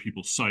on other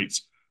people's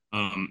sites.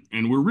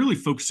 And we're really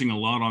focusing a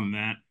lot on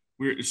that.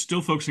 We're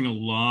still focusing a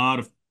lot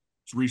of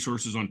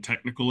resources on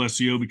technical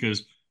SEO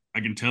because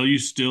I can tell you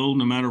still,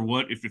 no matter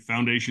what, if the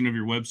foundation of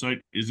your website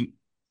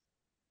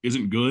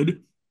isn't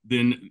good,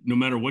 then no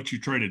matter what you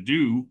try to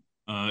do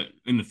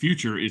in the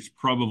future, it's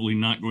probably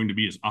not going to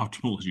be as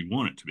optimal as you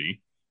want it to be.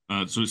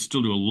 So it's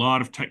still do a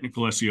lot of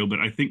technical SEO, but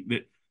I think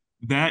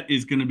that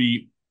is going to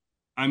be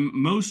I'm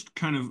most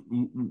kind of,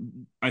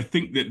 I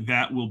think that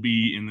that will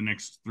be in the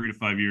next 3 to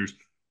 5 years.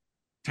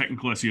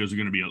 Technical SEOs are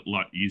going to be a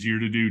lot easier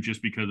to do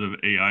just because of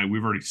AI.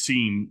 We've already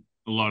seen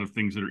a lot of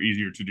things that are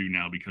easier to do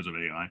now because of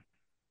AI.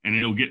 And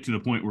it'll get to the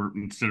point where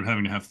instead of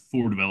having to have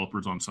 4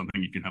 developers on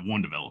something, you can have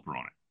 1 developer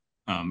on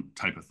it,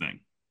 type of thing,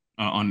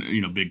 on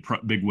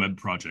big web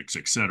projects,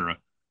 etc.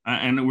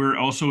 And we're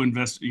also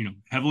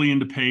heavily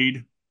into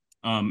paid,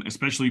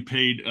 especially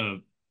paid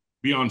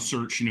beyond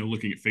search.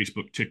 Looking at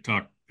Facebook,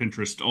 TikTok,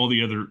 Pinterest,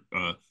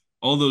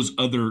 all those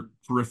other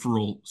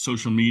peripheral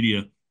social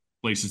media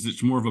places.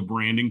 It's more of a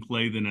branding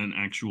play than an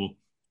actual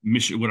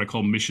mission, what I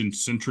call mission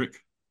centric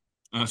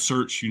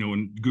search.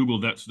 In Google,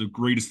 that's the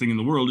greatest thing in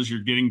the world is you're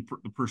getting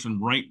the person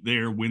right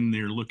there when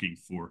they're looking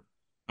for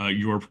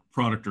your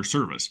product or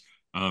service.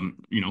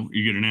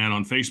 You get an ad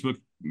on Facebook,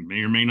 you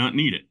may or may not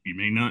need it. You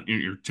may not,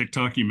 your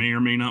TikTok, you may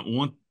or may not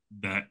want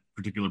that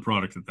particular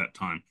product at that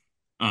time.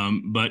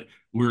 But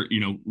we're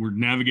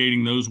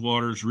navigating those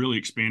waters, really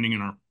expanding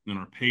in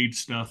our paid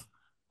stuff.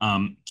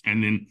 And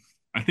then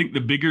I think the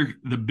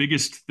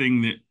biggest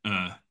thing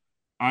that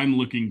I'm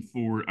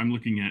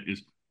looking at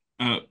is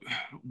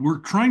we're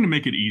trying to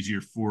make it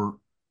easier for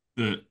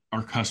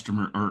our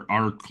customer or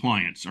our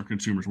clients, our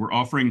consumers. We're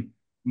offering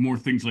more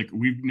things like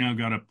we've now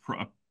got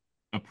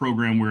a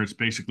program where it's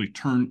basically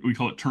we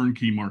call it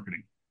turnkey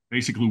marketing.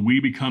 Basically, we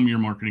become your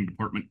marketing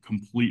department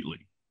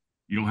completely.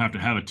 You don't have to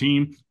have a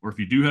team, or if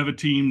you do have a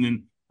team,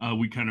 then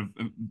we kind of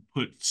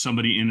put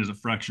somebody in as a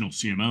fractional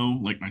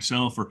CMO, like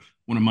myself, or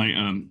one of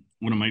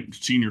my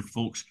senior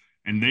folks,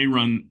 and they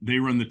run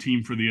the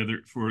team for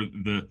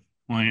the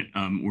client,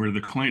 where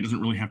the client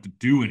doesn't really have to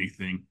do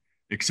anything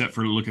except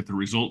for look at the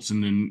results,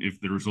 and then if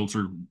the results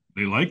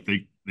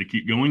they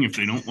keep going. If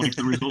they don't like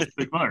the results,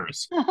 they fire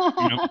us.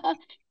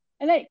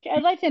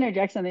 I'd like to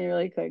interject something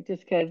really quick,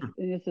 just because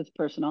this is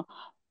personal.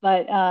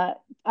 But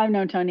I've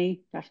known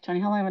Tony. Gosh, Tony,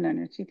 how long have I known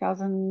you?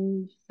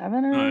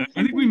 2007 or I think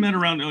we something? met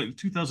around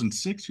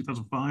 2006,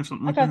 2005,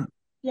 something like Okay. that.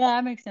 Yeah,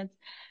 that makes sense.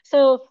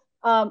 So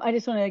I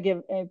just want to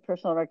give a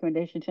personal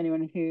recommendation to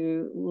anyone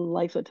who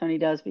likes what Tony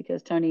does,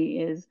 because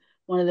Tony is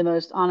one of the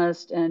most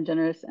honest and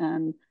generous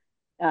and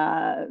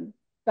uh,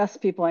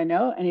 best people I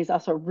know. And he's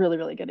also really,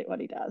 really good at what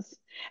he does.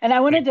 And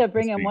I wanted Thank to you,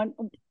 bring in Steve. one.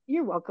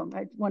 You're welcome.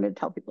 I wanted to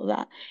tell people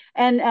that.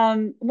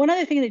 And one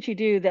other thing that you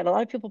do that a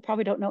lot of people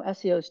probably don't know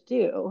SEOs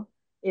do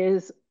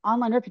is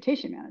online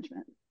reputation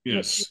management, which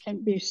Yes,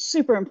 can be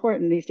super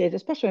important these days,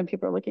 especially when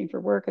people are looking for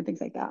work and things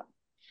like that.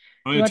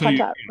 I'm Do you gonna want to tell talk you.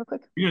 to that real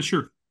quick? Yeah,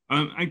 sure.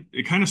 I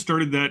it kind of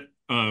started that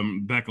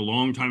back a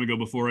long time ago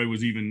before I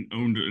was even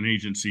owned an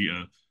agency.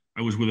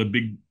 I was with a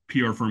big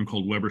PR firm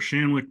called Weber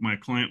Shandwick. My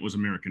client was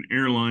American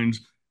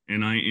Airlines,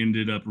 and I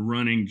ended up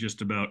running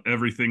just about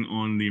everything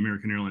on the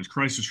American Airlines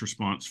crisis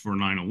response for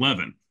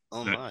 9/11.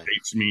 Oh That my.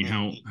 dates me Hmm.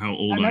 how I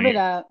old I remember am.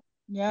 that.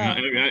 Yeah, Yeah. I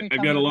remember you I've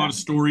telling me got a about lot that. of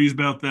stories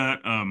about that.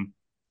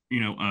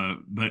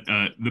 But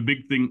the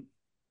big thing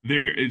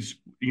there is,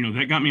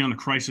 that got me on the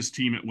crisis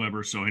team at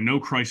Weber. So I know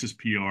crisis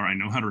PR. I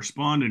know how to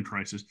respond in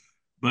crisis.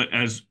 But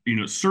as you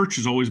know, search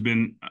has always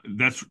been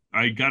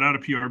I got out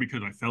of PR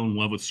because I fell in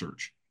love with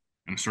search.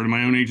 And I started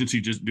my own agency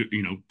just,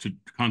 to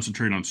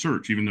concentrate on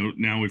search, even though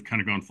now we've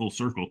kind of gone full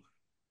circle.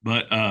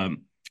 But,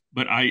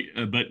 but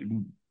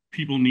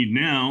people need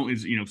now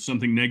is,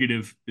 something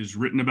negative is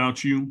written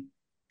about you,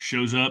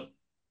 shows up,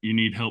 you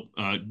need help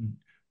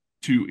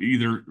to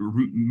either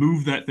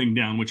move that thing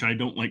down, which I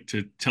don't like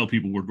to tell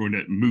people we're going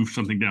to move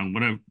something down.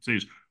 What I would say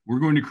is we're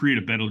going to create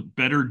a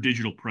better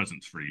digital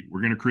presence for you.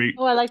 We're going to create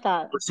Oh, I like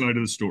that. our side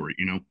of the story,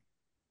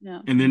 Yeah.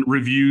 and then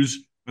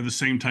reviews are the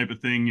same type of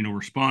thing,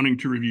 responding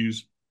to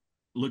reviews.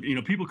 Look,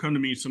 people come to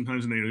me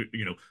sometimes and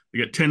they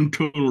get 10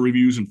 total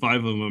reviews and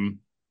 5 of them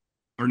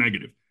are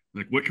negative.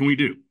 Like, what can we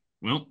do?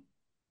 Well,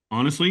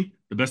 honestly,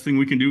 the best thing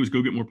we can do is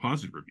go get more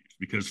positive reviews,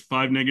 because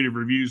 5 negative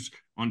reviews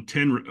on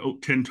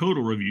 10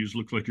 total reviews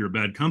looks like you're a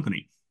bad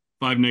company.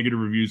 5 negative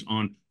reviews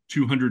on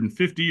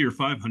 250 or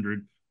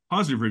 500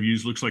 positive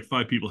reviews looks like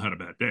 5 people had a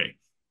bad day.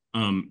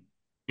 Um,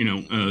 you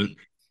know, uh,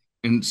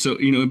 and so,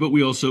 but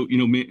we also,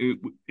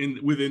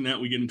 within that,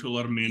 we get into a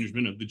lot of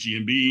management of the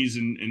GMBs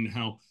and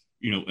how,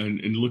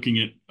 and looking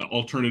at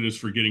alternatives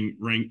for getting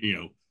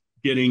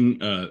getting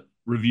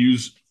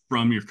reviews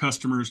from your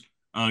customers,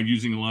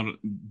 using a lot of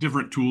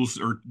different tools.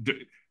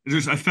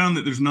 I found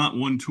that there's not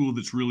one tool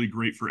that's really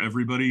great for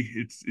everybody.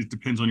 It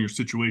depends on your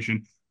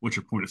situation, what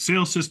your point of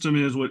sale system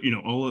is,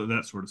 all of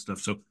that sort of stuff.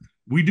 So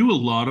we do a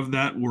lot of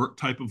that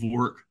type of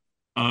work.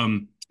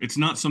 It's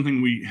not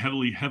something we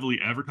heavily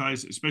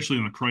advertise, especially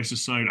on the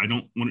crisis side.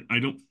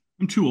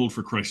 I'm too old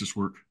for crisis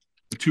work.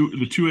 The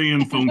 2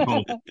 a.m. phone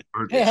calls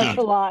are Yeah, it's a just,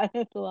 lot.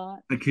 It's a lot.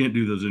 I can't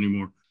do those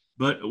anymore.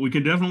 But we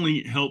can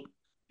definitely help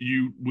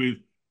you with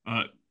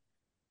uh,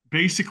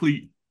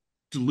 basically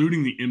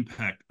diluting the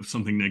impact of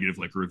something negative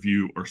like a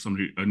review or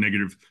a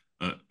negative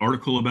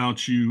article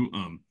about you.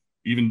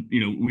 Even,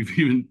 we've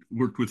even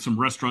worked with some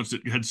restaurants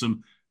that had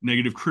some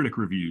negative critic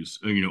reviews,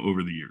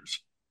 over the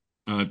years,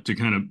 to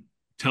kind of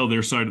tell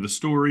their side of the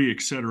story,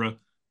 etc.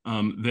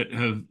 that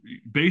have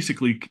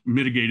basically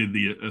mitigated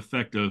the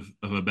effect of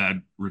a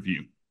bad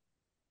review.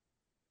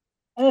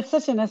 And it's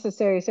such a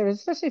necessary service,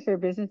 especially for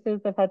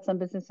businesses. I've had some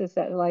businesses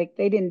that like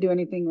they didn't do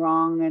anything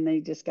wrong and they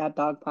just got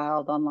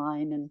dogpiled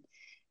online and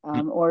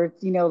or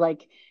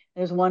like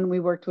there's one we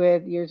worked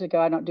with years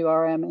ago. I don't do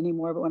RM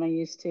anymore, but when I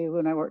used to,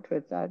 when I worked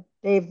with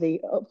Dave,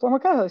 the former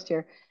co-host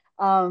here,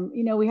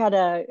 we had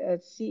a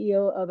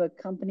CEO of a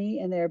company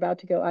and they're about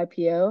to go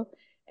IPO,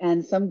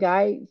 and some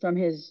guy from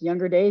his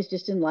younger days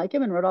just didn't like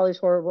him and wrote all these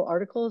horrible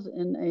articles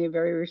in a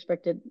very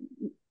respected,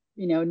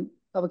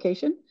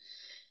 publication.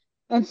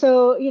 And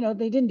so,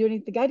 they didn't do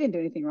anything. The guy didn't do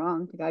anything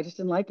wrong. The guy just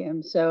didn't like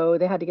him. So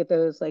they had to get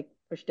those like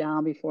pushed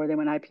down before they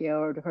went IPO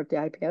or to hurt the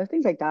IPO,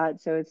 things like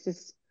that. So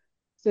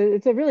so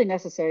it's a really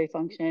necessary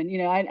function.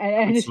 And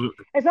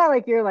Absolutely. it's not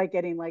like you're like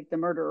getting like the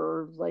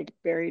murderer like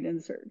buried in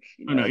search.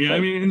 I know. It's Yeah. I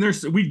like, mean,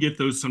 and we get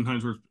those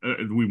sometimes where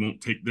we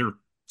won't take, there are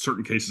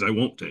certain cases I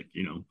won't take,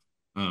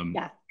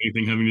 yeah,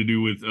 anything having to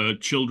do with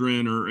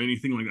children or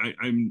anything like that.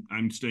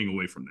 I'm staying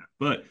away from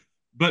that.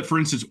 But for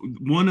instance,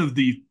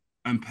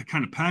 I'm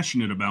kind of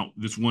passionate about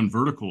this one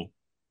vertical,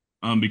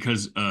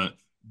 because the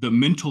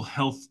mental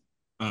health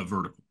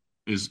vertical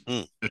is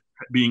Mm.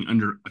 being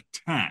under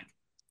attack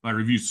by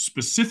reviews,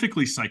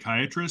 specifically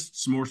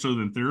psychiatrists more so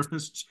than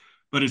therapists.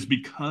 But it's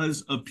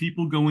because of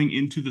people going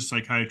into the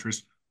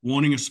psychiatrist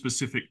wanting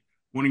specific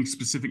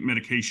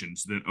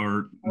medications that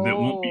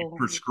won't be oh,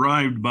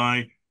 prescribed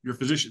by your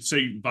physician,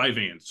 say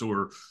Vyvanse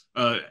or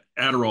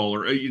Adderall,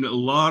 or a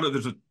lot of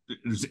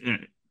there's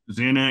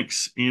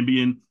Xanax,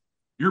 Ambien.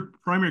 Your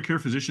primary care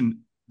physician,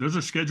 those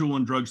are Schedule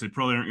One drugs. They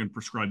probably aren't going to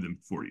prescribe them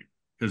for you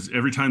because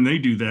every time they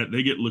do that,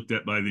 they get looked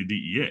at by the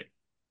DEA.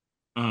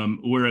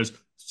 Whereas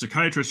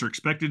psychiatrists are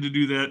expected to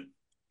do that.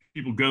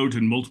 People go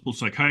to multiple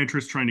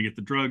psychiatrists trying to get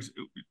the drugs.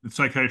 The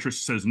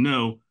psychiatrist says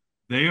no.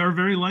 They are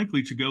very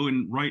likely to go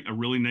and write a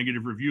really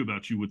negative review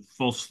about you with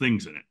false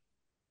things in it.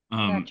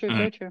 yeah, Um, true, uh,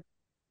 very true.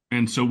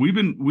 and so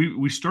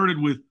we started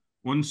with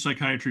one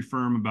psychiatry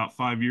firm about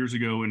 5 years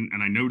ago, and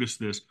I noticed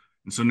this,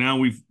 and so now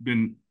we've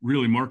been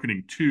really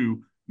marketing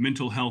to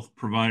mental health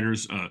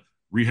providers,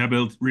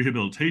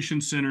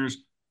 rehabilitation centers,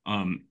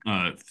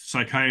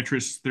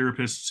 psychiatrists,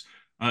 therapists.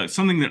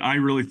 Something that I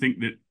really think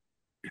that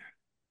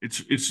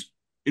it's it's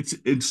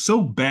it's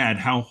so bad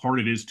how hard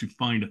it is to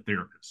find a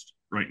therapist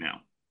right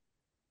now.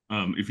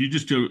 If you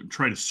just go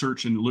try to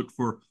search and look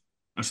for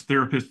a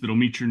therapist that'll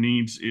meet your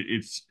needs,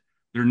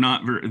 they're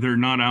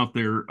not out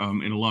there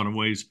in a lot of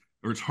ways,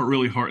 or it's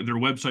really hard. Their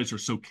websites are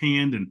so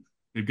canned, and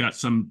they've got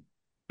some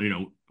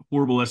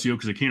horrible SEO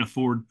because they can't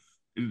afford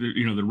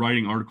the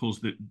writing articles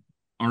that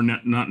are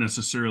not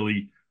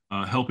necessarily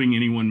helping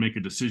anyone make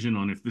a decision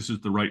on if this is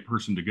the right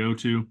person to go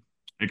to,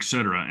 et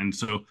cetera. And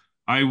so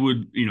I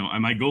would,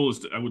 my goal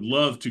is I would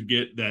love to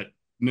get that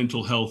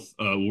mental health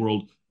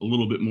world a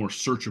little bit more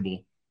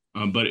searchable.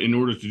 But in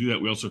order to do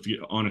that, we also have to get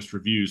honest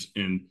reviews.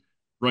 And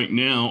right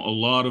now, a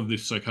lot of the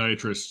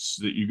psychiatrists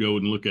that you go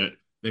and look at,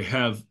 they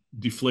have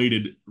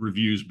deflated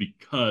reviews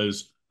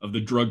because of the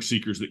drug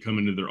seekers that come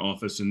into their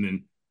office and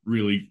then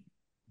really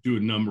do a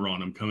number on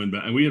them coming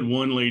back. And we had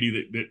one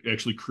lady that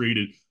actually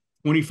created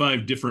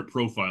 25 different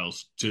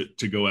profiles to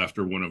go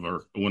after one of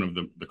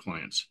the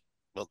clients.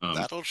 Well,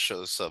 that'll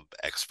show some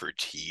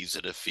expertise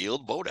in a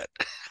field, won't it?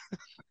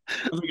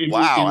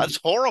 Wow, I that's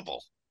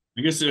horrible.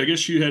 guess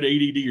you had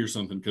ADD or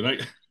something because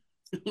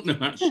I don't know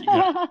how she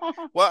got.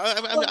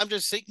 Well, Well, I'm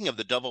just thinking of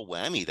the double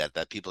whammy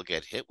that people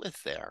get hit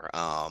with there.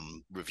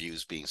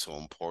 Reviews being so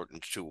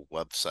important to a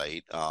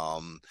website,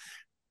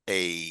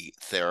 a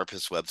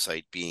therapist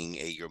website being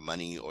a your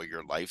money or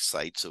your life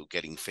site, so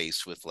getting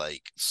faced with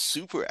like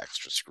super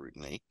extra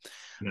scrutiny.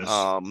 Yes,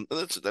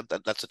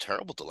 That's a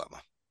terrible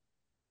dilemma.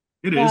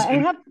 it yeah, is. I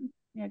And have.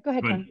 Yeah, go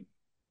ahead, but Tony.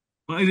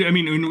 well, I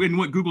mean, and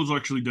what Google's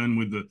actually done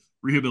with the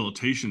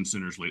rehabilitation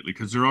centers lately,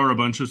 because there's a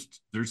bunch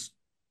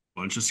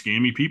of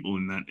scammy people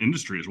in that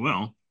industry as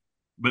well,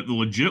 but the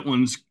legit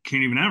ones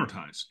can't even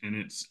advertise, and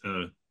it's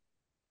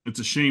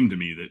a shame to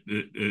me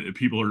that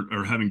people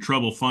are having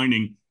trouble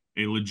finding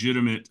a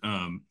legitimate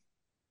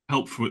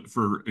help for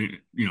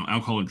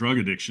alcohol and drug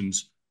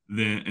addictions,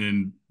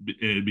 and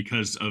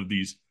because of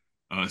these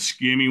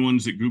scammy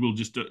ones that Google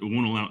just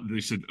won't allow. They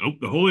said, "Oh,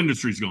 the whole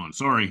industry's gone."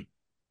 Sorry.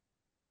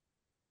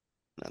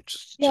 No,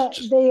 just Yeah,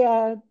 just just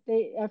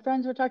our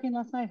friends were talking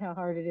last night how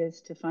hard it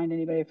is to find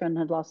anybody. A friend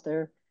had lost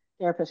their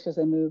therapist because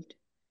they moved,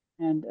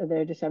 and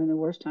they're just having the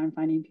worst time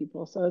finding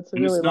people. So it's a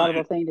And really it's not.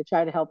 laudable thing to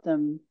try to help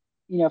them,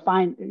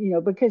 find,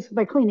 because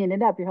by cleaning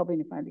it up, you're helping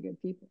to find the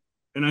good people.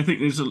 And I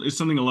think it's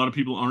something a lot of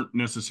people aren't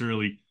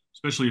necessarily,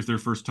 especially if they're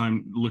first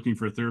time looking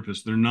for a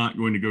therapist, they're not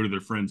going to go to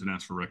their friends and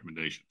ask for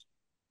recommendations.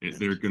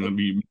 They're going to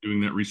be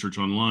doing that research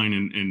online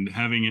and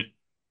having it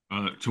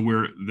to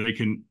where they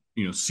can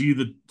see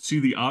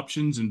the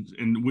options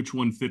and which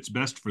one fits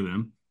best for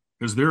them.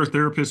 Because there are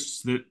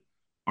therapists that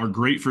are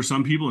great for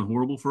some people and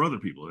horrible for other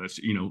people. That's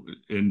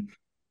and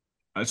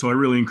so I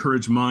really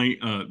encourage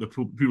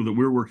the people that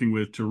we're working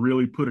with to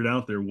really put it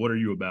out there. What are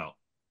you about?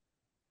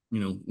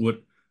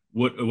 What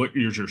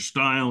is your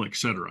style,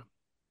 etc.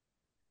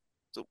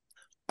 so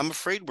I'm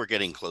afraid we're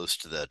getting close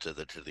to the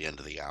end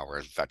of the hour.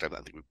 In fact, I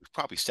think we've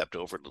probably stepped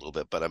over it a little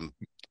bit, but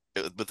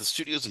with the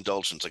studio's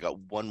indulgence, I got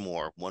one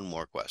more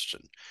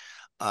question.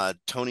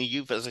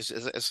 Tony, as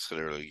I said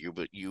earlier,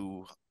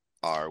 you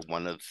are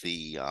one of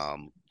the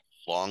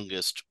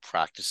longest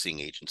practicing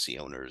agency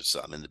owners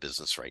in the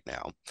business right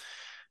now.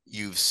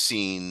 You've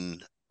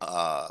seen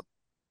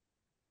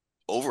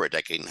over a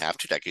decade and a half,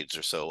 2 decades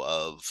or so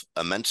of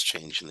immense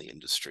change in the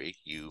industry.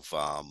 You've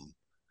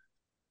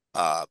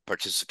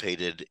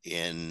participated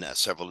in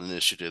several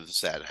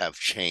initiatives that have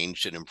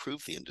changed and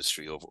improved the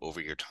industry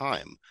over your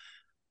time.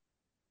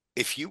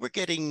 If you were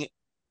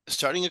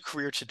starting a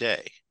career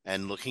today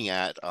and looking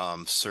at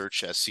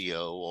search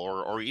SEO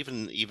or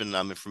even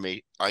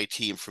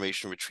IT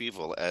information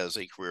retrieval as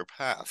a career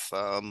path,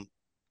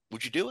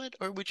 would you do it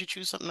or would you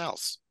choose something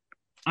else?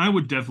 I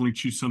would definitely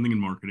choose something in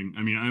marketing.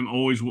 I mean,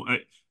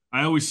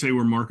 I always say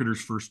we're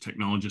marketers first,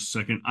 technologists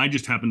second. I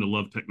just happen to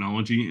love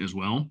technology as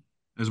well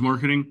as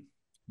marketing.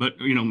 But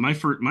I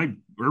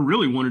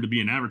really wanted to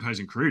be an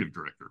advertising creative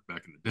director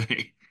back in the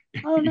day.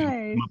 Oh, You know,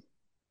 nice.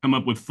 come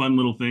up with fun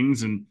little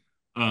things, and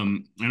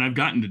I've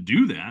gotten to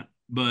do that,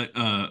 but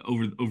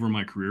over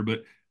my career.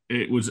 But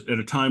it was at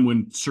a time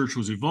when search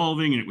was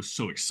evolving and it was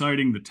so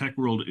exciting. The tech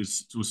world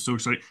was so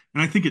exciting,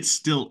 and I think it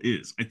still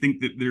is. I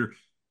think that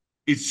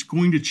it's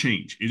going to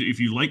change. If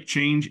you like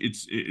change,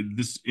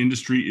 this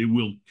industry, it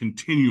will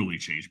continually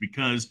change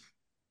because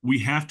we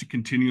have to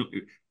continue.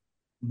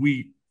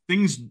 We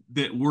Things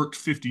that worked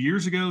 50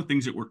 years ago,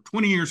 things that worked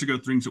 20 years ago,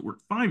 things that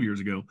worked 5 years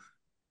ago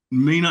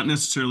may not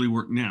necessarily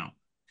work now.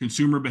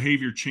 Consumer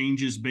behavior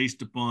changes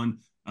based upon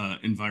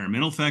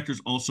environmental factors,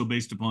 also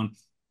based upon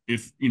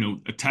if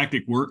a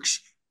tactic works.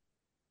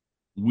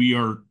 We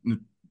are,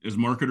 as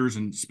marketers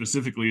and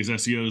specifically as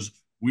SEOs,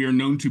 we are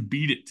known to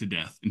beat it to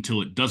death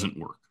until it doesn't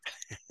work.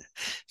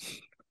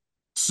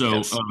 So,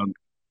 Yes.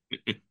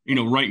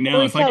 right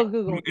now, We tell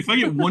Google. if I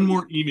get one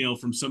more email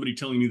from somebody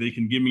telling me they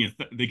can give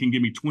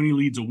me 20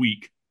 leads a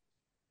week,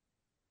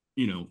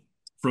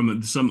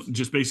 from some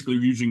just basically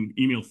using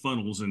email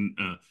funnels and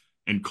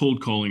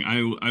cold calling,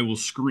 I will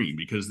scream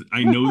because The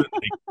I know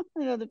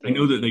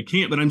feeling. that they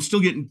can't, but I'm still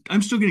getting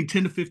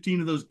 10 to 15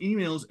 of those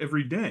emails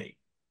every day.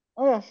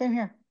 Oh yeah, same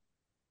here.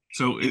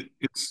 So It,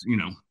 it's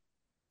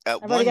at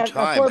I've already one got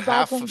time, four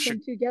backlinks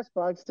and two guest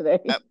blogs today.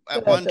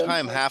 at one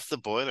time, half the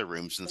boiler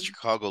rooms in the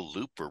Chicago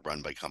Loop were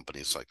run by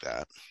companies like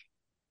that.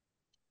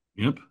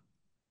 yep.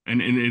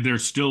 And they're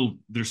still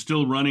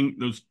running.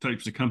 Those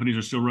types of companies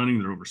are still running.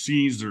 They're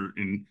overseas.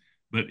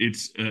 But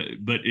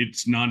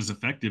it's not as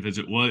effective as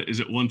it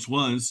once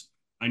was.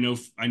 I know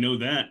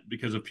that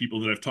because of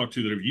people that I've talked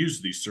to that have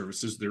used these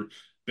services. They're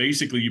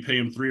basically, you pay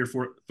them three to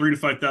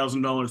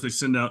 $5,000. They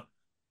send out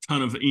a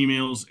ton of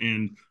emails,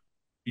 and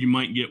you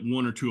might get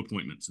one or two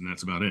appointments, and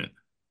that's about it.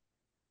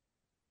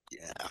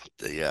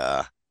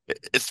 Yeah,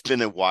 it's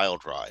been a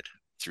wild ride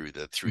through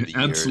the years,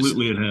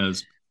 Absolutely, it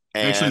has.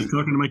 Actually, and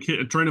talking to my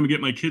kid, trying to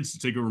get my kids to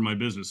take over my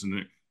business,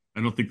 and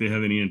I don't think they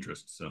have any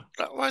interest. So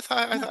I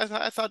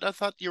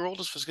thought your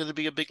oldest was going to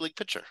be a big league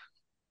pitcher.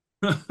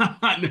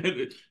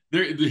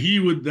 he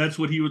would. That's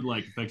what he would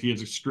like. In fact, he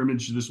has a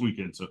scrimmage this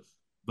weekend. So,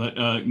 but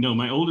no,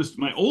 my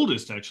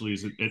oldest actually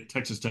is at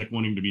Texas Tech,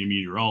 wanting to be a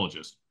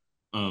meteorologist.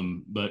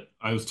 But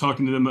I was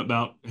talking to them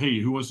about, hey,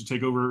 who wants to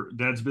take over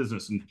Dad's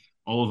business, and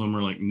all of them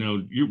are like,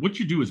 no, what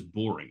you do is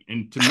boring.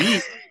 And to me,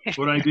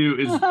 what I do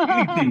is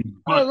anything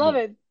I but love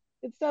boring. it.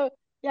 It's so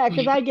yeah,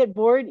 because I get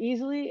bored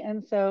easily,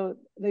 and so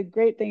the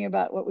great thing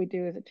about what we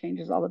do is it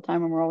changes all the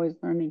time, and we're always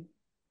learning.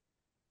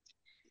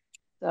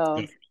 Yeah. So,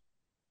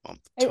 Well,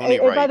 Tony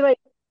by Wright. the way,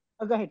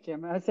 oh, go ahead,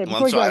 Jim. I would say Well,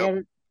 I'm before you go, I sorry.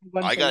 got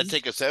one I got to thing.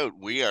 take us out.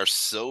 We are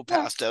so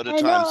Yeah, past out of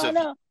I time. know, So I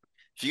know.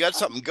 if you got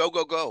something, go,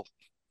 go, go.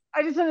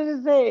 I just wanted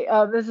to say,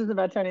 this isn't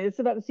about Tony. This is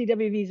about the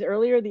CWVs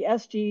earlier. The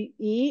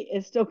SGE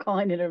is still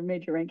calling it a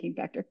major ranking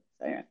factor.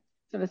 So yeah,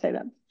 so to say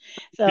that.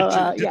 So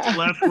Get your yeah.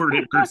 last word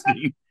in,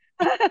 Christine.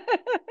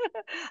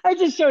 I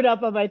just showed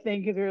up on my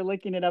thing because we were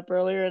looking it up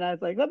earlier, and I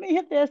was like, "Let me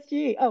hit the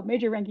SGE." Oh,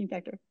 major ranking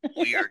factor.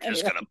 We are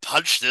just Anyway, gonna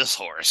punch this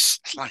horse.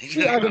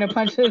 we are going to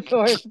punch this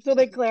horse until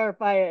they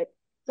clarify it,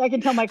 so I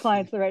can tell my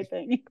clients the right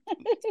thing.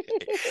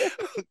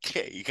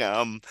 Okay.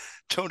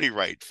 Tony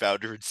Wright,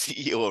 founder and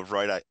CEO of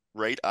Wright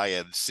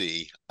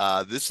IMC.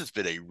 This has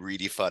been a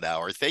really fun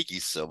hour. Thank you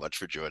so much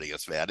for joining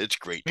us, man. It's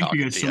great Thank you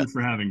talking guys to so you. much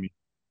for having me.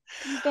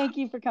 Thank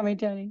you for coming,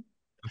 Tony.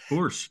 Of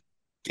course.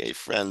 Okay,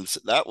 friends,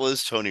 that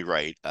was Tony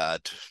Wright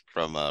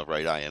from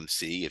Wright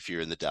IMC. If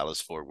you're in the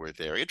Dallas Fort Worth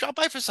area, drop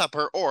by for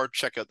supper or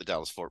check out the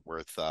Dallas Fort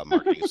Worth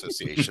Marketing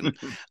Association.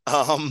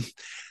 Um,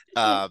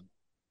 uh,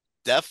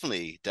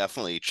 definitely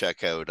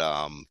check out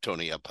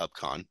Tony at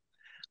PubCon.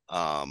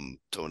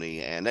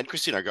 Tony and then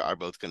Christine are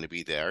both going to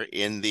be there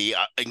in the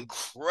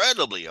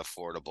incredibly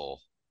affordable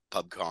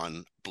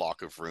PubCon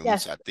block of rooms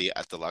Yes, at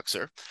the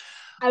Luxor.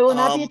 I will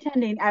not be Um,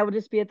 attending. I will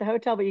just be at the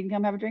hotel, but you can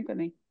come have a drink with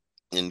me.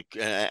 and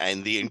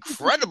the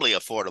incredibly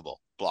affordable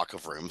block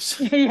of rooms.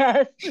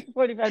 Yes,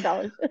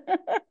 $45.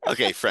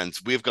 Okay,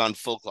 friends, we've gone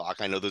full clock.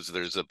 I know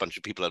there's a bunch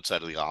of people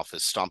outside of the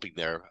office stomping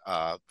their,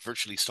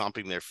 virtually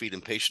stomping their feet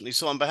impatiently.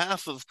 So on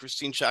behalf of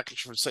Christine Chackinger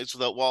from Sites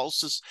Without Walls,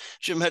 this is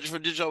Jim Hedger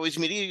from Digital Always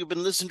Media. You've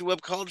been listening to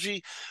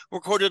Webcology,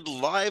 recorded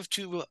live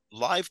to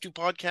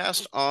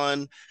podcast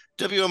on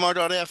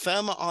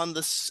WMR.FM on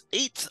the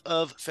 8th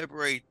of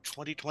February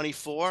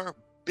 2024.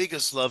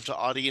 Biggest love to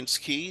Audience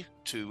Key,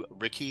 to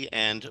Ricky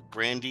and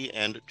Brandy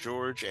and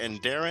George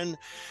and Darren.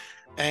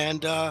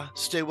 And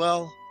stay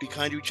well, be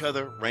kind to each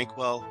other, rank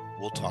well.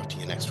 We'll talk to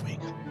you next week.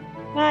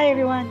 Bye,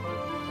 everyone.